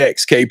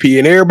Next, KP.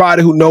 And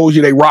everybody who knows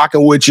you, they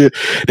rocking with you.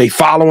 They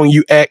following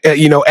you at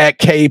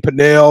K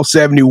Pannell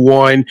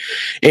 71.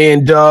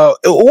 And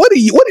what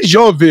is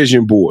your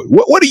vision board?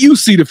 What do you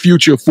see the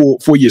future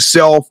for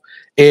yourself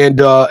and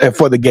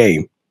for the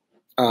game?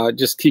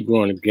 Just keep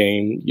growing the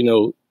game.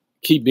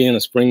 Keep being a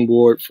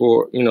springboard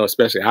for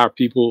especially our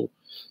people.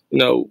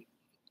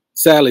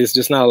 Sadly, it's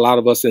just not a lot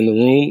of us in the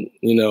room.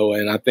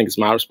 And I think it's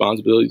my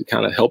responsibility to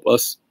kind of help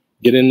us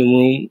get in the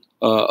room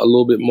a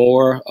little bit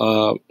more,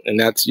 and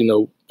that's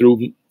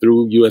through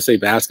USA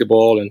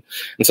Basketball and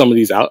some of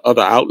these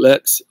other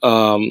outlets.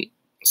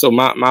 So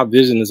my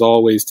vision is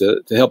always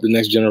to help the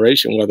next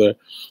generation. Whether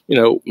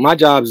my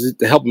job is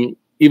to help them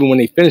even when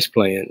they finish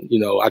playing.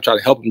 I try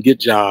to help them get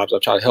jobs. I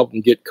try to help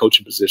them get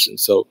coaching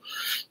positions. So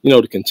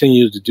to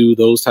continue to do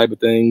those type of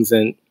things,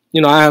 and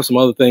I have some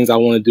other things I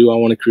want to do. I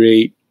want to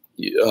create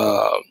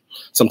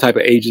some type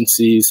of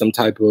agency, some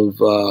type of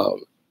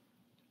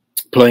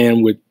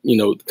playing with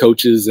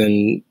coaches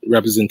and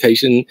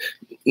representation,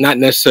 not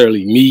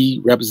necessarily me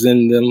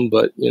representing them,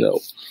 but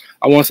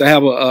I want to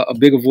have a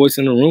bigger voice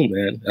in the room,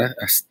 man.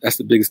 That's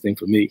the biggest thing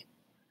for me.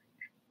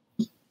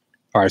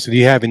 All right, so do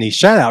you have any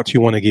shout outs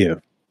you want to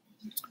give?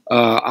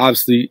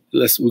 Obviously,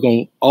 we're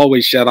gonna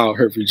always shout out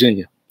Hurt,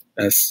 Virginia.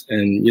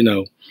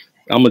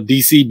 I'm a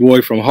DC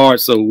boy from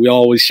heart, so we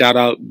always shout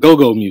out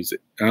go-go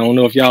music. I don't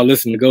know if y'all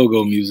listen to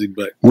go-go music,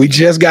 but we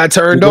just got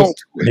turned on.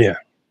 Yeah.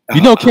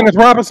 Kenneth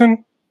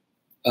Robinson?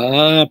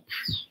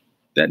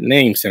 That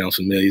name sounds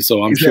familiar,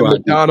 so I'm sure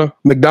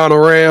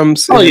McDonald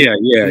Rams. Oh yeah.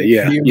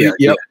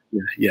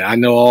 I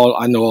know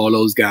all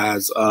those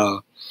guys.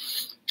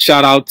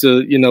 Shout out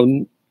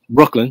to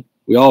Brooklyn.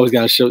 We always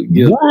got to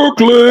give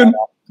Brooklyn,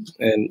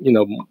 and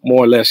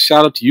more or less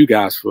shout out to you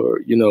guys for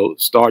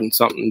starting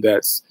something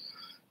that's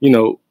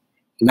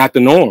not the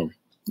norm.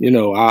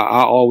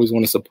 I always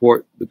want to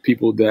support the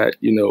people that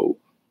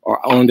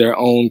are on their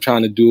own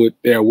trying to do it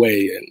their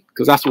way, and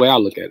because that's the way I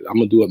look at it. I'm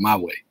gonna do it my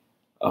way.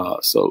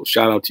 So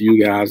shout out to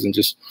you guys, and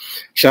just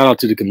shout out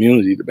to the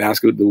community, the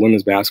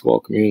women's basketball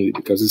community,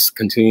 because it's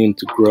continuing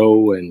to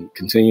grow and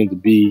continuing to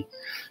be,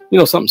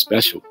 something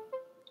special.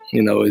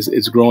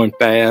 It's growing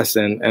fast,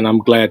 and I'm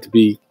glad to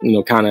be,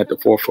 kind of at the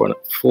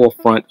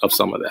forefront of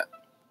some of that.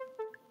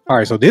 All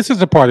right, so this is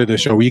the part of the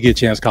show where you get a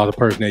chance to call the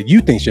person that you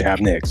think should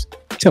have next.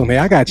 Tell them, hey,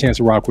 I got a chance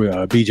to rock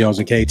with B. Jones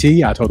and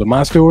KT. I told them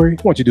my story.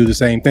 I want you to do the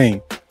same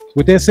thing.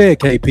 With that said,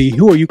 KP,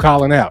 who are you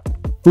calling out?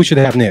 Who should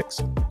have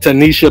next?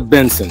 Tanisha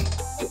Benson.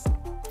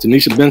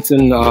 Tanisha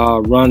Benson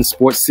runs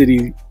Sports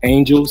City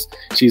Angels.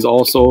 She's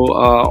also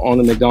on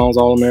the McDonald's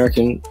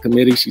All-American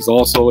committee. She's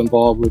also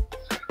involved with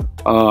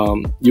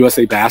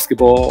USA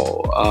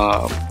Basketball,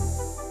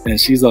 and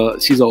she's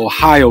an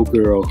Ohio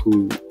girl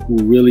who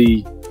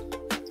really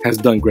has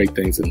done great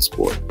things in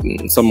sport.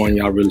 And someone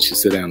y'all really should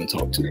sit down and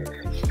talk to.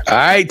 All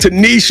right,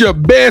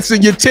 Tanisha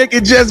Benson, your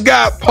ticket just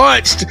got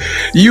punched.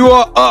 You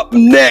are up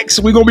next.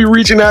 We're going to be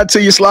reaching out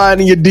to you,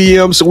 sliding your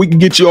DMs so we can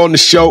get you on the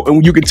show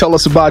and you can tell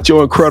us about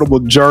your incredible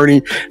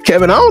journey.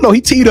 Kevin, I don't know,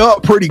 he teed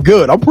up pretty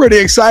good. I'm pretty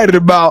excited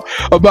about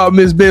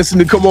Ms. Benson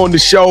to come on the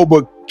show,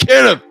 but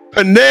Kenneth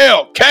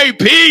Pannell,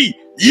 KP,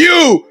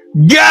 you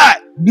got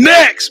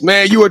next,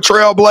 man. You a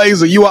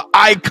trailblazer. You an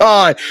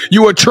icon.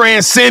 You a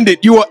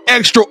transcendent. You are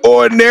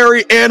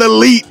extraordinary and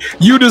elite.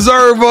 You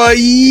deserve a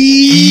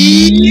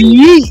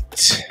yeet.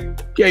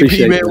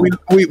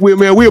 KP,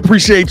 man, we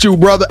appreciate you,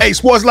 brother. Hey,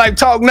 Sports Life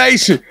Talk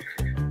Nation,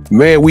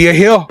 man, we are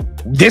here.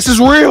 This is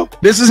real.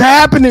 This is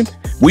happening.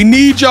 We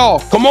need y'all.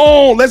 Come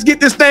on, let's get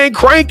this thing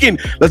cranking.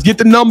 Let's get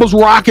the numbers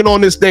rocking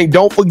on this thing.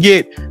 Don't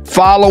forget,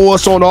 follow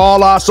us on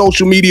all our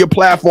social media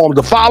platforms.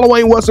 The follow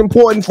ain't what's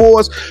important for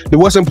us.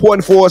 What's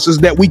important for us is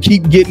that we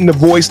keep getting the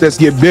voice that's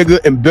get bigger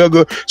and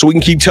bigger so we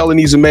can keep telling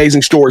these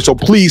amazing stories. So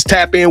please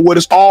tap in with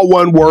us, all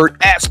one word,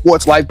 at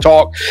Sports Life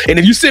Talk. And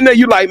if you're sitting there,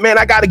 you're like, man,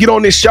 I got to get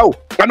on this show.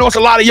 I know it's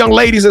a lot of young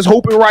ladies that's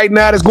hooping right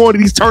now, that's going to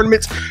these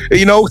tournaments,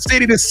 you know,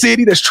 city to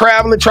city, that's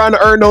traveling, trying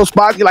to earn those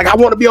spots. You're like, I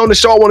want to be on the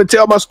show. I want to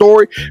tell my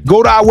story.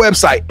 Go to our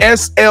website,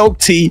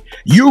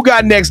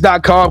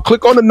 sltyougotnext.com.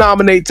 Click on the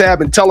nominate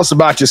tab and tell us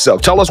about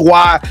yourself. Tell us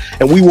why,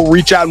 and we will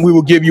reach out and we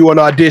will give you an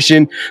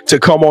audition to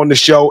come on the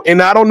show.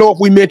 And I don't know if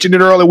we mentioned it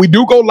earlier. We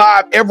do go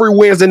live every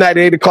Wednesday night at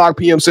 8 o'clock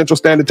p.m. Central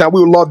Standard Time.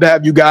 We would love to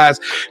have you guys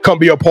come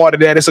be a part of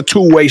that. It's a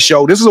two-way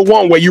show. This is a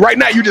one-way. You right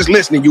now, you're just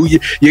listening.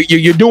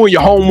 You're doing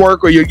your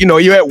homework, or you're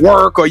at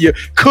work, or you're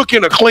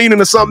cooking or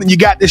cleaning or something. You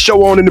got this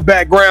show on in the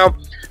background.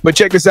 But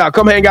check this out.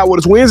 Come hang out with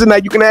us Wednesday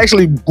night. You can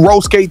actually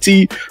roast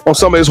KT on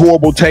some of his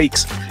horrible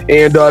takes.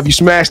 And if you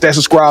smash that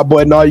subscribe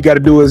button, all you got to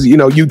do is,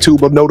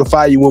 YouTube will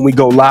notify you when we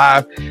go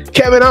live.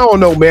 Kevin, I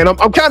don't know, man.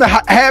 I'm kind of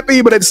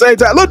happy, but at the same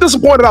time, a little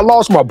disappointed I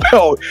lost my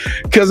belt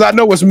because I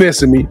know what's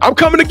missing me. I'm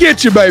coming to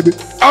get you, baby.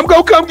 I'm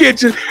going to come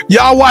get you.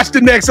 Y'all watch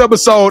the next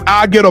episode.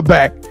 I'll get her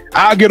back.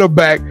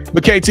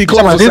 But KT,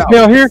 close us out.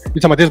 Belt here? You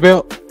talking about this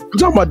belt? I'm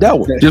talking about that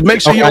one. Just make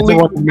sure you don't leave.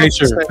 I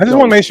just want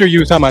to make sure you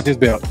were talking about this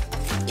belt.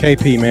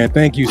 KP, man,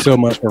 thank you so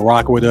much for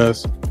rocking with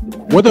us.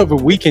 Whatever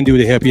we can do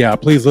to help you out,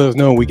 please let us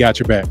know and we got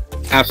your back.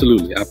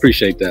 Absolutely. I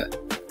appreciate that.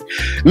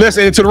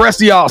 Listen, and to the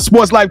rest of y'all,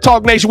 Sports Life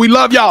Talk Nation, we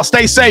love y'all.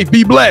 Stay safe,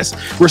 be blessed,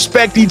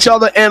 respect each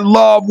other, and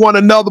love one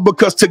another,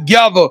 because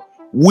together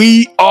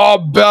we are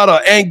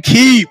better. And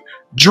keep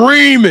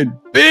dreaming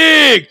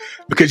big,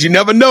 because you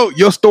never know,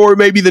 your story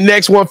may be the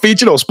next one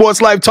featured on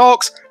Sports Life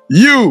Talks.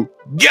 You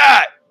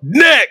got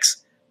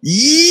next.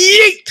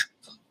 Yeet.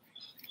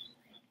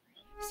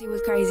 See,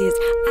 what's crazy is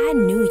I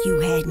knew you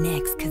had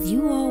next, because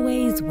you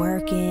always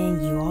working,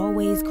 you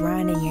always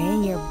grinding, you're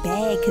in your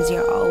bag because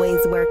you're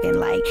always working.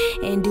 Like,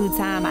 in due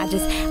time, I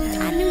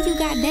knew you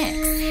got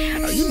next.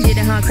 Oh, you did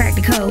it, huh? Crack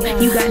the code.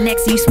 You got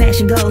next, you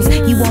smashing goals.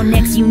 You want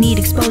next, you need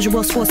exposure.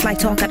 Well, Sports Life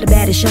Talk got the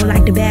baddest show,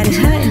 like the baddest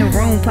in the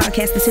room.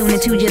 Podcast to tune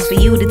into just for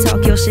you to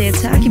talk your shit.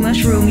 Talk your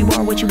mushroom. You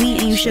are what you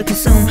eat and you should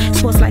consume.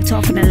 Sports Life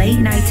Talk from the late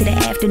night to the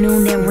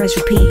afternoon, then rest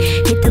repeat.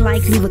 Hit the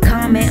like, leave a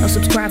comment, or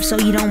subscribe so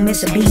you don't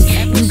miss a beat.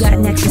 You got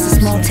next is a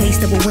small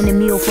taste of a winning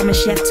meal from a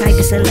chef type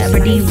of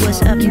celebrity.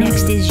 What's up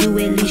next is you,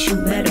 at least you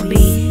better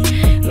be.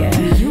 Yeah,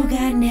 you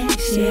got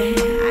next, yeah.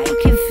 I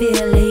can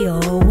feel it,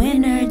 you're a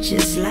winner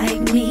just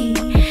like me.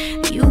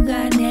 You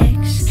got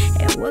next,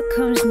 and what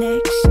comes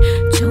next?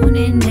 Tune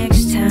in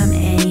next time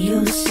and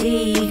you'll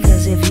see.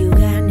 Cause if you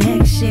got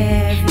next,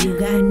 yeah, if you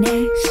got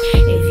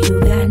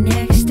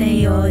next, then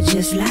you're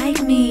just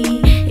like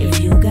me.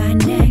 If you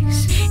got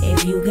next, yeah,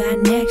 if you got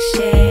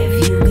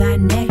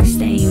next,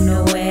 then you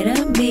know where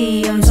to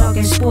be. I'm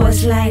talking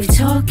Sports Life,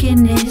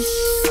 talking this.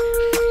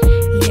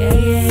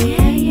 Yeah.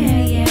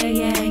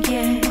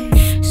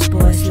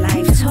 Sports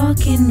Life,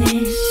 talking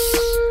this.